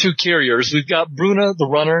lost our two carriers, we've got Bruna, the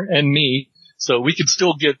runner, and me, so we could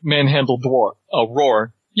still get manhandled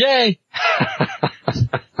Roar. Yay!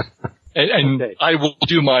 And okay. I will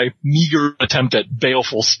do my meager attempt at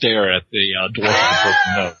baleful stare at the dwarf with the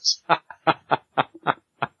broken nose.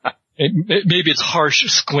 Maybe it's harsh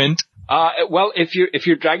squint. Well, if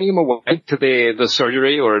you're dragging him away to the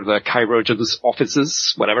surgery or the chirurgist's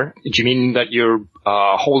offices, whatever, do you mean that you're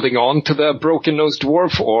holding on to the broken nosed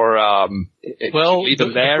dwarf, or leave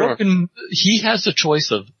him there? He has the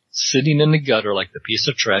choice of sitting in the gutter like the piece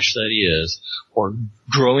of trash that he is, or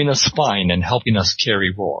growing a spine and helping us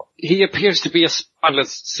carry Roar. He appears to be a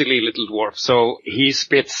spineless, silly little dwarf, so he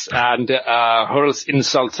spits and hurls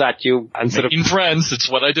insults at you and sort of... Making friends, it's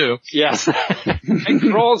what I do. Yes. And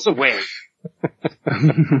crawls away.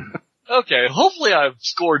 Okay, hopefully I've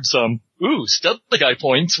scored some, stub the guy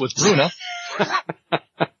points with Bruna.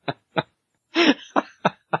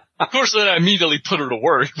 Of course, then I immediately put her to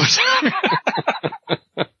work, but...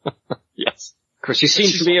 Yes. Of course, she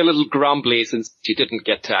seems to be a little grumbly since she didn't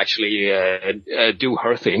get to actually do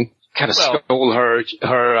her thing. Kind of stole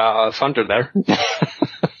her thunder there.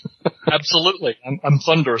 Absolutely. I'm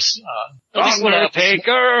thunderous.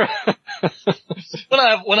 Undertaker! When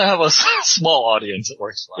I have a small audience, it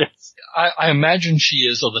works fine. Yes. I imagine she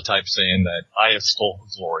is of the type saying that I have stolen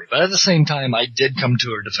glory, but at the same time, I did come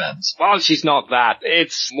to her defense. Well, she's not that.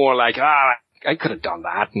 It's more like, I could have done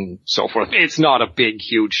that and so forth. It's not a big,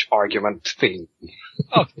 huge argument thing.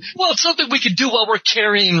 Okay. Well, it's something we could do while we're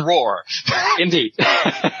carrying Roar. Indeed.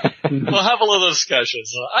 We'll have a little discussion.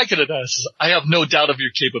 I can attest. I have no doubt of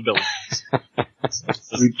your capabilities.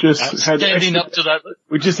 We just had standing up to that.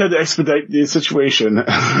 We just had to expedite the situation.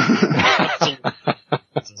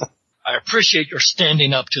 I appreciate your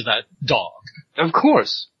standing up to that dog. Of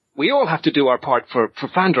course. We all have to do our part for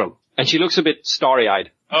Fandral. And she looks a bit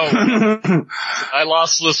starry-eyed. Oh, I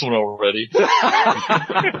lost this one already.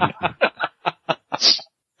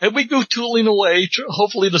 And we go tooling away,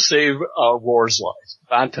 hopefully to save Roar's life.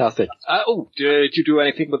 Fantastic. Did you do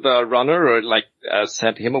anything with the runner, or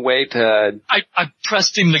send him away to? I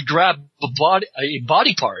pressed him to grab a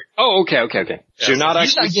body part. Oh, okay. Yeah, so you're not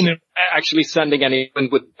actually sending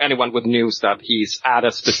anyone with news that he's at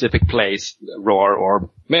a specific place, Roar, or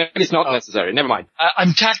maybe it's not necessary. Never mind.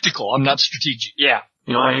 I'm tactical. I'm not strategic. Yeah.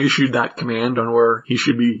 I issued that command on where he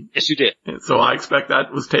should be. Yes, you did. So I expect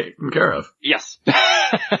that was taken care of. Yes.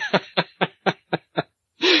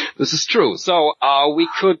 This is true. So, we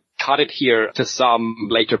could cut it here to some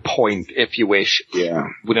later point if you wish. Yeah.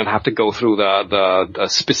 We don't have to go through the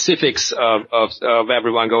specifics of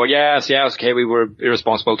everyone going, yes, okay, we were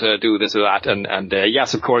irresponsible to do this or that, and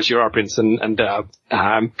yes, of course, you're our prince, and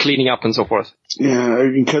cleaning up and so forth. Yeah, I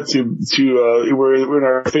can cut to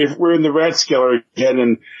we're in the rat skeller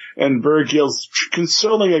again, and Virgil's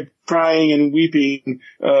consoling a crying and weeping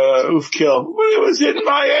Oofkill. It was in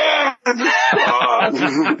my hand.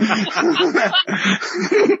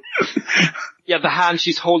 Yeah, the hand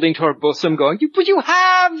she's holding to her bosom, going, "But you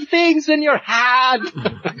have things in your hand."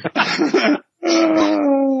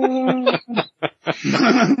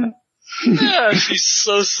 Yeah, she's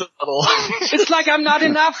so subtle. It's like I'm not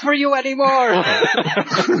enough for you anymore.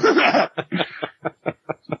 I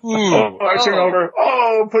turn over.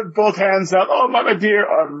 Oh, put both hands up. Oh, my dear.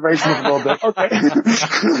 Oh, raise them a little bit. Okay.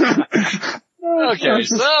 Okay,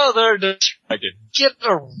 so they're distracted. Get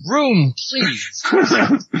a room, please.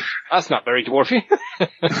 That's not very dwarfy.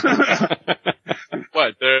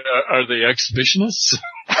 What, are they exhibitionists?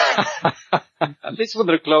 At least with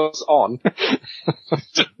their clothes on.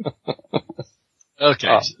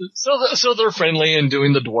 Okay, so they're friendly and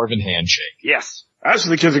doing the dwarven handshake. Yes. That's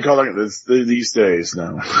what the kids are calling it these days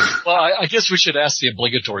now. Well, I guess we should ask the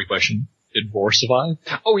obligatory question. Did Vor survive?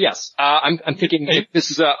 Oh yes. I'm thinking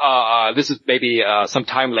this is maybe some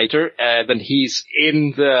time later. Then he's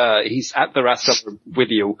at the restaurant with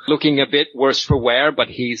you, looking a bit worse for wear, but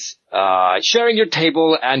he's sharing your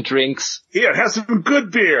table and drinks. Here, have some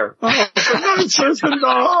good beer. Oh, nonsense, the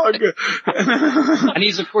dog. And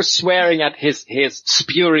he's of course swearing at his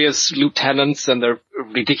spurious lieutenants and their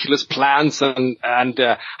ridiculous plans and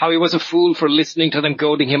how he was a fool for listening to them,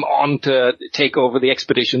 goading him on to take over the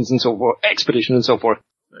expedition and so forth.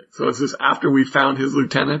 So is this after we found his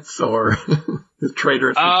lieutenants or his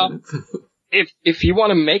traitorous lieutenants? If you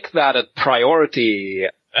want to make that a priority,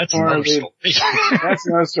 that's another story. That's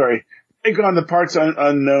another story. Take on the parts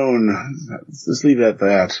unknown. Let's just leave it at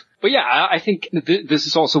that. But yeah, I think this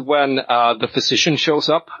is also when the physician shows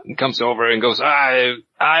up and comes over and goes,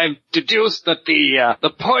 I've deduced that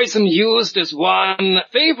the poison used is one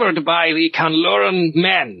favored by the Canloran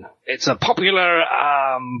men. It was a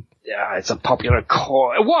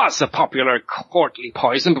popular courtly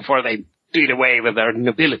poison before they did away with their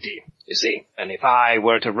nobility, you see. And if I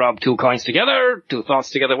were to rub two thoughts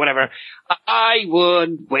together, whatever, I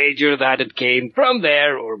would wager that it came from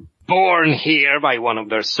there or born here by one of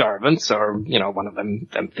their servants or, one of them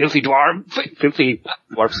filthy dwarves.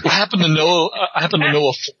 I happen to know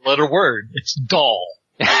a four-letter word. It's doll.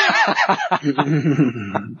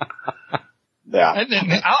 Yeah.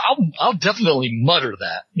 And I'll definitely mutter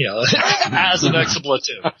that, as an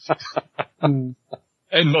expletive.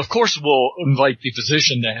 And of course we'll invite the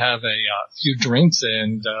physician to have a few drinks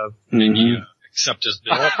and maybe accept his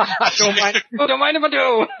bill. Don't mind if I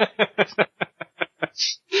do.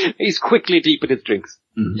 He's quickly deep in his drinks.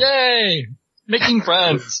 Mm-hmm. Yay! Making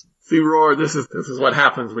friends. See, Roar, this is what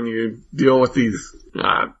happens when you deal with these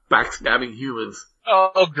backstabbing humans.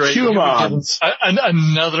 Oh, great. Humans.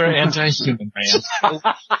 Another anti-human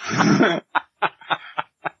rant.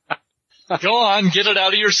 Go on, get it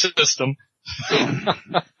out of your system.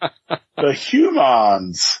 The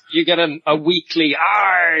humans. You get a weekly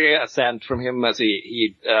assent from him as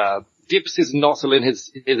he dips his nozzle in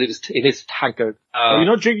his tankard.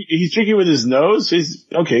 He's drinking with his nose? He's,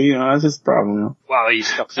 okay, that's his problem. Well, he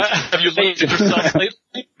stops his... Have you looked at yourself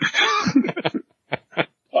lately?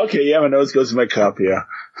 Okay, yeah, my nose goes in my cup, yeah.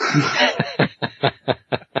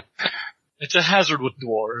 It's a hazard with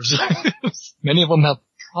dwarves. Many of them have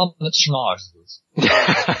prominent schnozzles.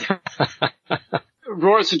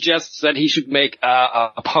 Roar suggests that he should make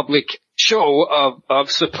a public show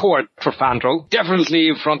of support for Fandral, definitely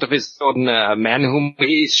in front of his own men, whom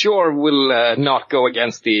he's sure will not go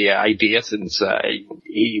against the idea, since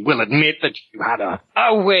he will admit that you had a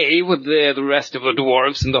way with the rest of the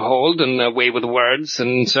dwarves in the hold, and a way with words,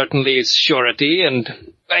 and certainly surety,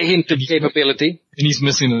 and a hint of capability. And he's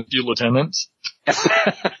missing a few lieutenants.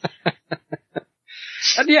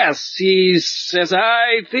 And yes, he says,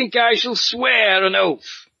 I think I shall swear an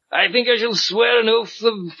oath. I think I shall swear an oath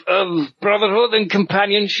of brotherhood and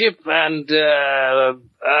companionship and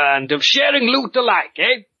of sharing loot alike,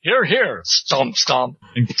 eh? Hear, hear. Stomp, stomp,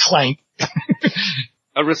 and clank.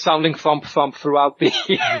 A resounding thump, thump throughout the...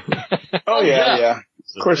 Oh, yeah.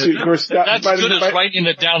 Of course. That's good as writing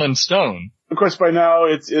it down in stone. Of course, by now,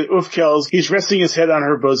 it's Oofkel's. He's resting his head on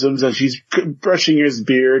her bosoms, and she's brushing his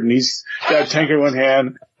beard, and he's got a tanker in one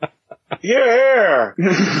hand. Here!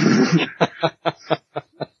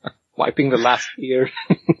 Wiping the last tear.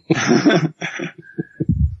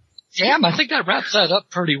 Damn, I think that wraps that up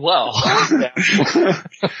pretty well.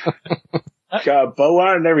 Got a bow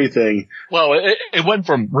on and everything. Well, it went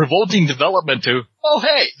from revolting development to, oh,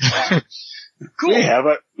 hey! Cool.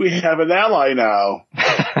 We have an ally now.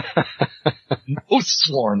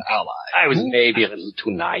 Oath-sworn ally. I was maybe a little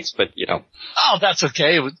too nice, but Oh, that's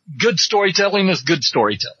okay. Good storytelling is good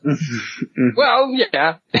storytelling. Well,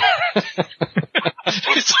 yeah.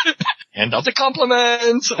 Hand out the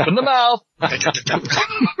compliments, open the mouth.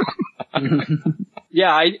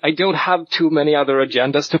 Yeah, I don't have too many other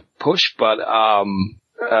agendas to push, but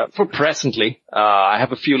for presently, I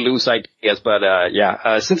have a few loose ideas, but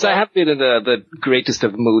since I have been in the greatest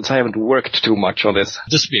of moods, I haven't worked too much on this.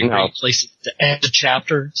 This would be a great place to end the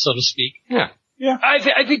chapter, so to speak. Yeah. I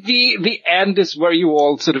think the end is where you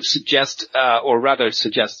all sort of suggest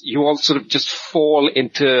you all sort of just fall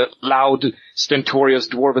into loud, stentorious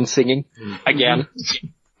dwarven singing again.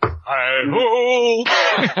 Hi-ho!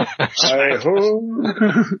 Hi-ho!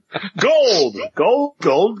 Gold! Gold,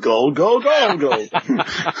 gold, gold, gold, gold, gold.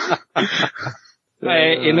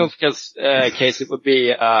 In Ufka's case, it would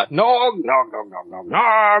be nog, nog, nog, nog, nog,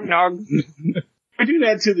 nog, nog. I do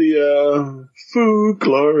that to the food,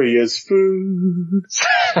 glorious food.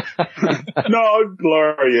 Nog,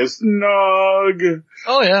 glorious nog.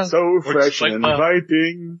 Oh yeah. So fresh and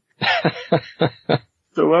inviting.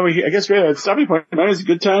 So I guess we're at a stopping point. Now is a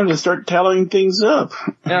good time to start tallying things up.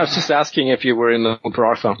 Yeah, I was just asking if you were in the mood for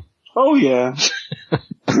Arthur. Oh yeah.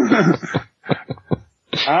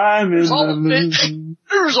 I'm in the mood.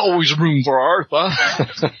 There's always room for Arthur.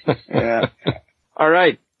 Yeah. All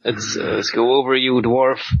right. Let's go over you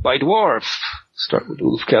dwarf by dwarf. Start with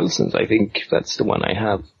Ulf Kelsons. I think that's the one I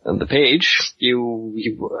have on the page. You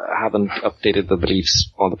haven't updated the beliefs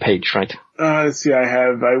on the page, right? Let's see,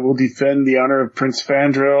 I will defend the honor of Prince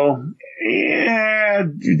Fandral. Yeah,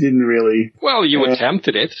 you didn't really. Well, you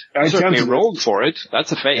attempted it. I certainly rolled for it.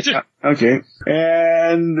 That's a fate. Okay.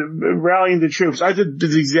 And rallying the troops. I did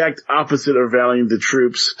the exact opposite of rallying the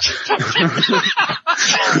troops.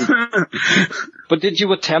 But did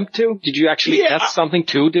you attempt to? Did you actually test something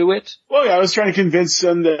to do it? Well, yeah, I was trying to convince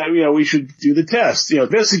them that, we should do the test,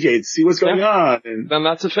 investigate, see what's going on. And then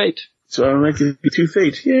that's a fate. So I'm making it 2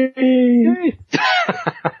 fate. Yay!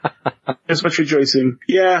 There's much rejoicing.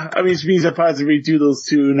 Yeah, I mean, it means I probably do those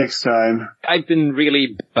 2 next time. I've been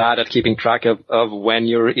really bad at keeping track of when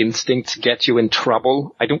your instincts get you in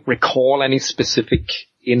trouble. I don't recall any specific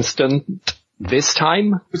instant this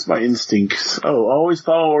time. What's my instincts? Oh, always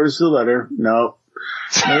follow orders to the letter. No.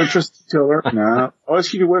 Never trust the tiller. No. Always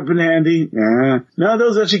keep your weapon handy. Nah. No,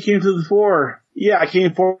 those actually came to the fore. Yeah, I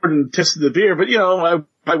came forward and tested the beer, but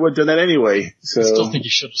I would have done that anyway. So. I still think you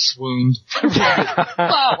should have swooned.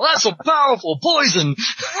 Wow, that's a powerful poison!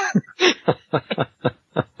 It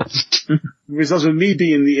results in me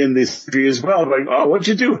being in this tree as well. Like, oh, what'd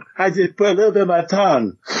you do? I just put a little bit of my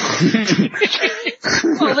tongue.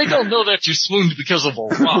 Well, they don't know that you swooned because of a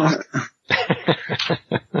rock.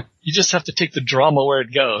 You just have to take the drama where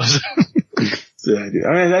it goes. So, I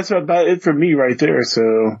mean, that's about it for me right there.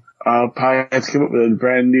 So I'll probably have to come up with a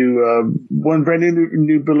brand new, one brand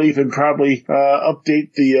new belief and probably,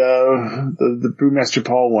 update the Brewmaster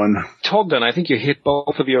Paul one. Togden, I think you hit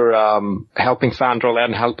both of your, helping Fandral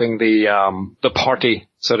and helping the party,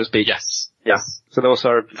 so to speak. Yes. Yeah. So those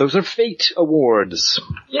are fate awards.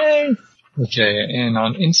 Yay! Okay, and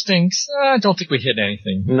on instincts, I don't think we hit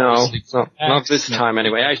anything. No, not this time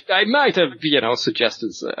anyway. I might have,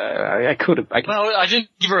 suggested, I could have. Well, I didn't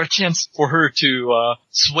give her a chance for her to,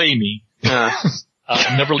 sway me.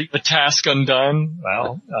 Never leave a task undone.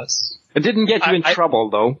 Well, it didn't get you in trouble,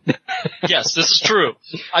 though. Yes, this is true.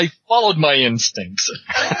 I followed my instincts.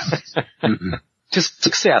 Just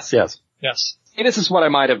success, yes. Yes. This is what I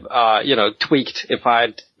might have, tweaked if I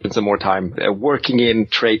had some more time, working in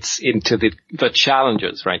traits into the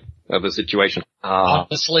challenges, right, of the situation.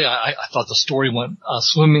 Honestly, I thought the story went,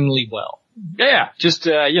 swimmingly well. Yeah, just,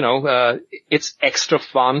 it's extra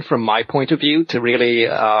fun from my point of view to really,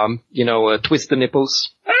 twist the nipples.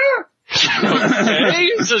 Okay.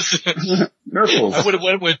 Nurples. I would have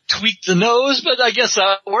went with tweak the nose, but I guess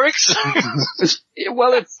that works.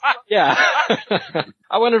 Yeah.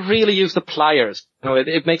 I want to really use the pliers.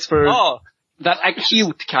 It makes for that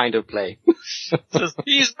acute kind of play.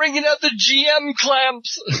 He's bringing out the GM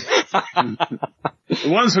clamps. The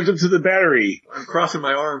one's hooked up to the battery. I'm crossing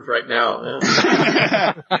my arms right now.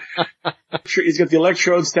 He's got the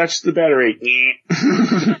electrodes attached to the battery.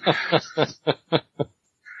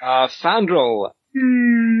 Fandral.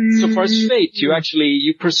 So far as fate,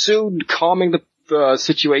 you pursued calming the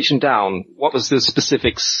situation down. What was the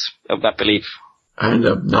specifics of that belief? I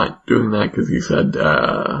ended up not doing that because he said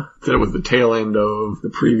it was the tail end of the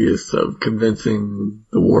previous of convincing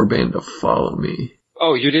the warband to follow me.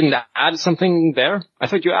 Oh, you didn't add something there? I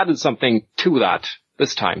thought you added something to that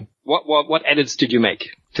this time. What edits did you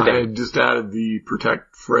make today? I just added the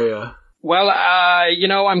protect Freya. Well,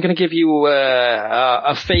 I'm going to give you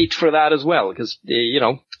a fate for that as well, because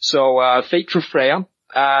so fate for Freya,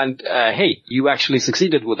 and hey, you actually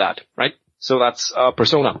succeeded with that, right? So that's a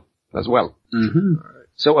persona as well. Mm-hmm.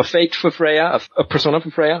 So a fate for Freya, a persona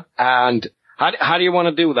for Freya, and how do you want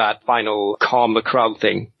to do that final calm the crowd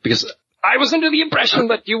thing? Because I was under the impression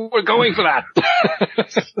that you were going for that.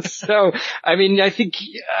 So, I mean, I think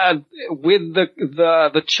with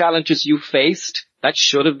the challenges you faced, that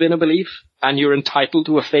should have been a belief, and you're entitled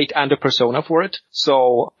to a fate and a persona for it.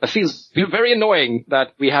 So it feels very annoying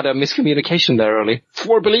that we had a miscommunication there early.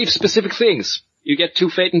 4 belief-specific things. You get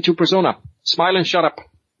 2 fate and 2 persona. Smile and shut up.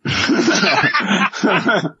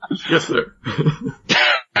 Yes, sir.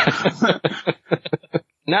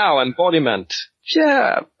 Now, embodiment.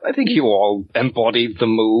 Yeah, I think you all embodied the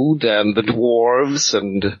mood and the dwarves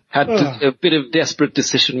and had a bit of desperate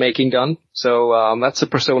decision-making done. So that's a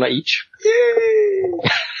persona each. Yay!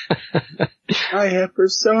 I have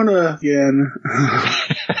persona again.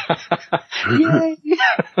 Yay!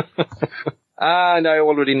 And I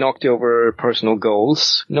already knocked over personal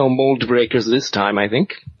goals. No mold breakers this time, I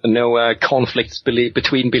think. No conflicts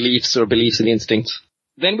between beliefs or beliefs and instincts.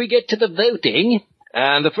 Then we get to the voting.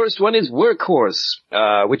 And the first one is workhorse,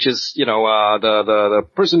 which is, the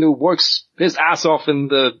person who works his ass off in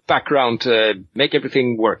the background to make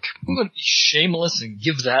everything work. I'm going to be shameless and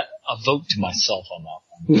give that a vote to myself on that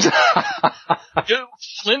one.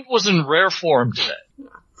 Flint was in rare form today.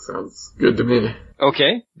 Sounds good to me.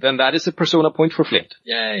 Okay, then that is a persona point for Flint.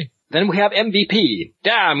 Yay. Then we have MVP.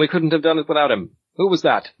 Damn, we couldn't have done it without him. Who was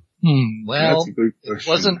that? Well, That's a good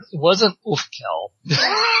question. it wasn't Ufkel.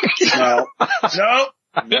 No.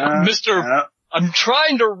 Mr. I'm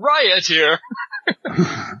trying to riot here.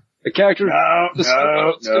 The character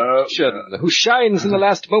who shines in the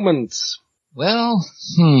last moments. Well,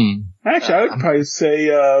 Actually, I would probably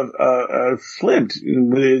say Flint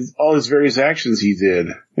with all his various actions he did.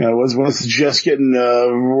 Was just getting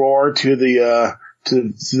Roar to the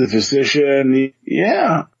physician.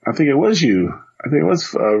 Yeah, I think it was you. I think it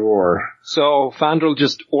was Roar. So Fandral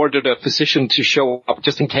just ordered a physician to show up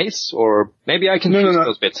just in case, or maybe I can choose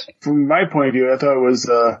those bits. From my point of view, I thought it was.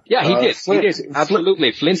 Yeah, he did. Flint. He did.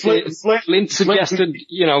 Absolutely. Flint suggested,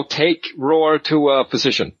 take Roar to a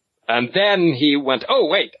physician. And then he went, oh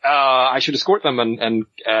wait, I should escort them and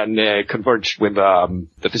converge with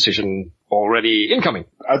the physician already incoming.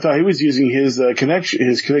 I thought he was using his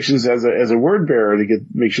connections as a word bearer to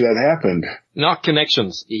make sure that happened. Not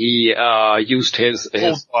connections. He used his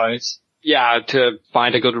to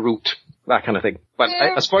find a good route, that kind of thing. But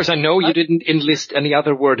as far as I know, you didn't enlist any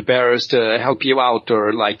other word bearers to help you out,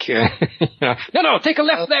 or no, take a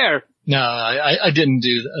left there. No, I didn't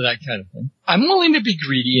do that kind of thing. I'm willing to be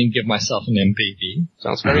greedy and give myself an MVP.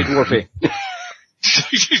 Sounds very dwarfy.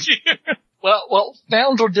 Well,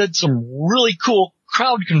 Fandral did some really cool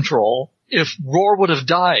crowd control. If Roar would have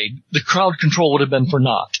died, the crowd control would have been for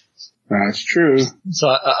naught. That's true. So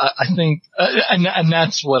I think, and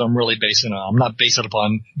that's what I'm really basing it on. I'm not basing it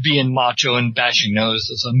upon being macho and bashing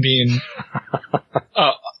noses. I'm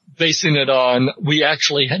basing it on we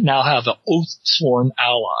actually now have an oath-sworn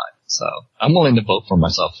ally. So I'm willing to vote for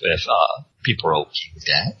myself if people are okay with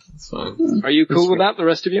that. That's fine. Are you cool with that, the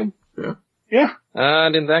rest of you? Yeah. Yeah.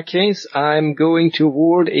 And in that case, I'm going to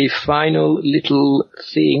award a final little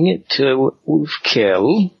thing to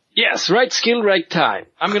Ufkel. Yes, right skill, right time.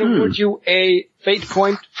 I'm going to award you a fate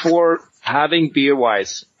point for having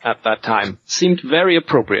Beerwise at that time. Seemed very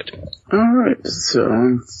appropriate. All right,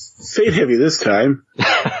 so fate heavy this time.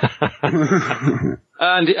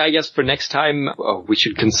 And I guess for next time, we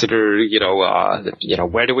should consider,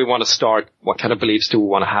 where do we want to start? What kind of beliefs do we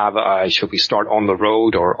want to have? Should we start on the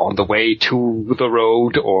road or on the way to the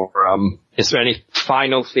road? Or is there any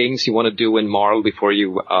final things you want to do in Marl before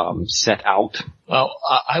you set out? Well,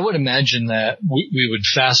 I would imagine that we would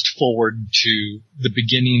fast forward to the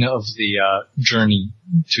beginning of the journey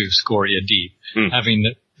to Scoria Deep,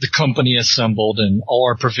 having the company assembled and all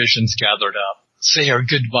our provisions gathered up. Say our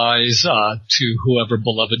goodbyes to whoever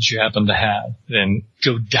beloveds you happen to have, then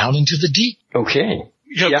go down into the deep. Okay.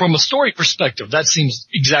 Yeah. From a story perspective, that seems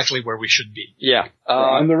exactly where we should be. Yeah.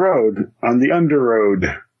 On the road, on the underroad,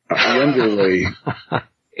 on the underlay.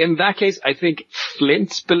 in that case, I think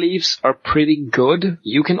Flint's beliefs are pretty good.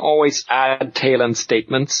 You can always add tail-end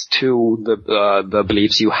statements to the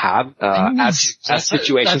beliefs you have as situations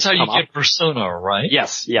come up. That's how you get persona, right?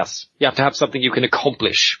 Yes. You have to have something you can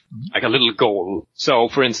accomplish, like a little goal. So,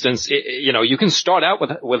 for instance, you can start out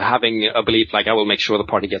with having a belief like, I will make sure the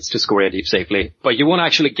party gets to Scoria Deep safely, but you won't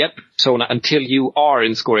actually get persona until you are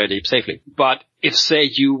in Scoria Deep safely. But if, say,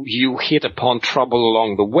 you hit upon trouble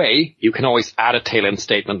along the way, you can always add a tail-end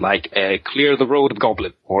statement like, clear the road of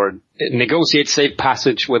Goblin, or negotiate safe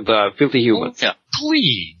passage with filthy humans. Yeah,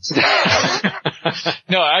 please.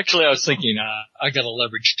 No, actually, I was thinking, I gotta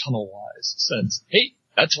leverage tunnel-wise since, hey,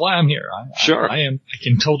 that's why I'm here. Sure. I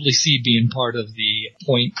can totally see being part of the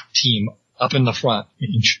point team up in the front,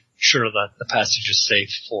 making sure that the passage is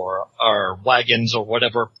safe for our wagons or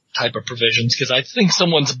whatever type of provisions, because I think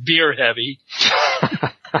someone's beer heavy.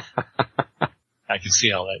 I can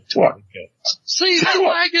see how that totally goes. Save the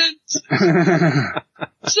wagons!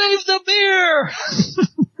 Save the beer!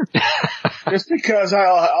 Just because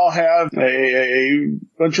I'll have a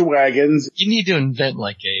bunch of wagons. You need to invent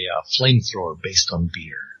like a flamethrower based on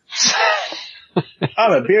beer.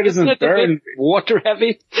 Oh, the beer doesn't burn. Water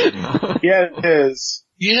heavy? Yeah, it is.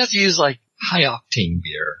 You have to use like high octane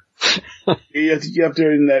beer. You have to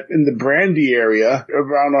in the brandy area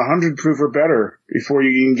around 100 proof or better before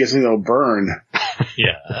you can get something that'll burn.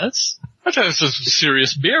 Yeah, I thought this was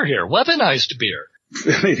serious beer here. Weaponized beer.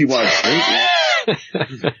 If you want to drink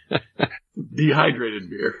it. Dehydrated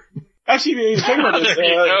beer. Actually, think about this.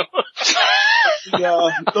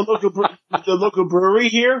 The local brewery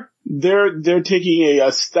here, they're taking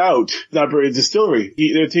a stout, not brewery, a distillery.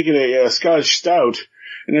 They're taking a Scottish stout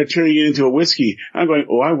and they're turning it into a whiskey. I'm going,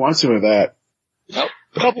 I want some of that. Well,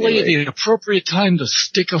 probably the appropriate time to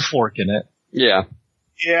stick a fork in it. Yeah.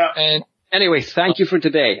 Yeah. And anyway, thank you for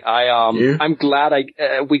today. I'm glad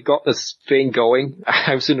we got this thing going.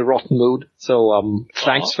 I was in a rotten mood, so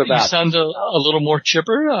thanks for that. You sound a little more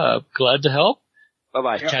chipper. Glad to help.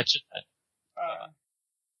 Bye-bye. Yeah. Catch it.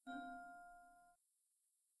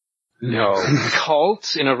 No.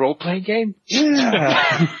 Cults in a role-playing game?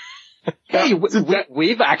 Yeah. Hey,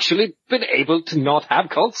 we've actually been able to not have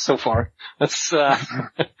cults so far. That's pretty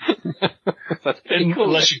cool.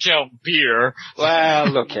 Unless you count beer.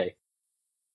 Well, okay.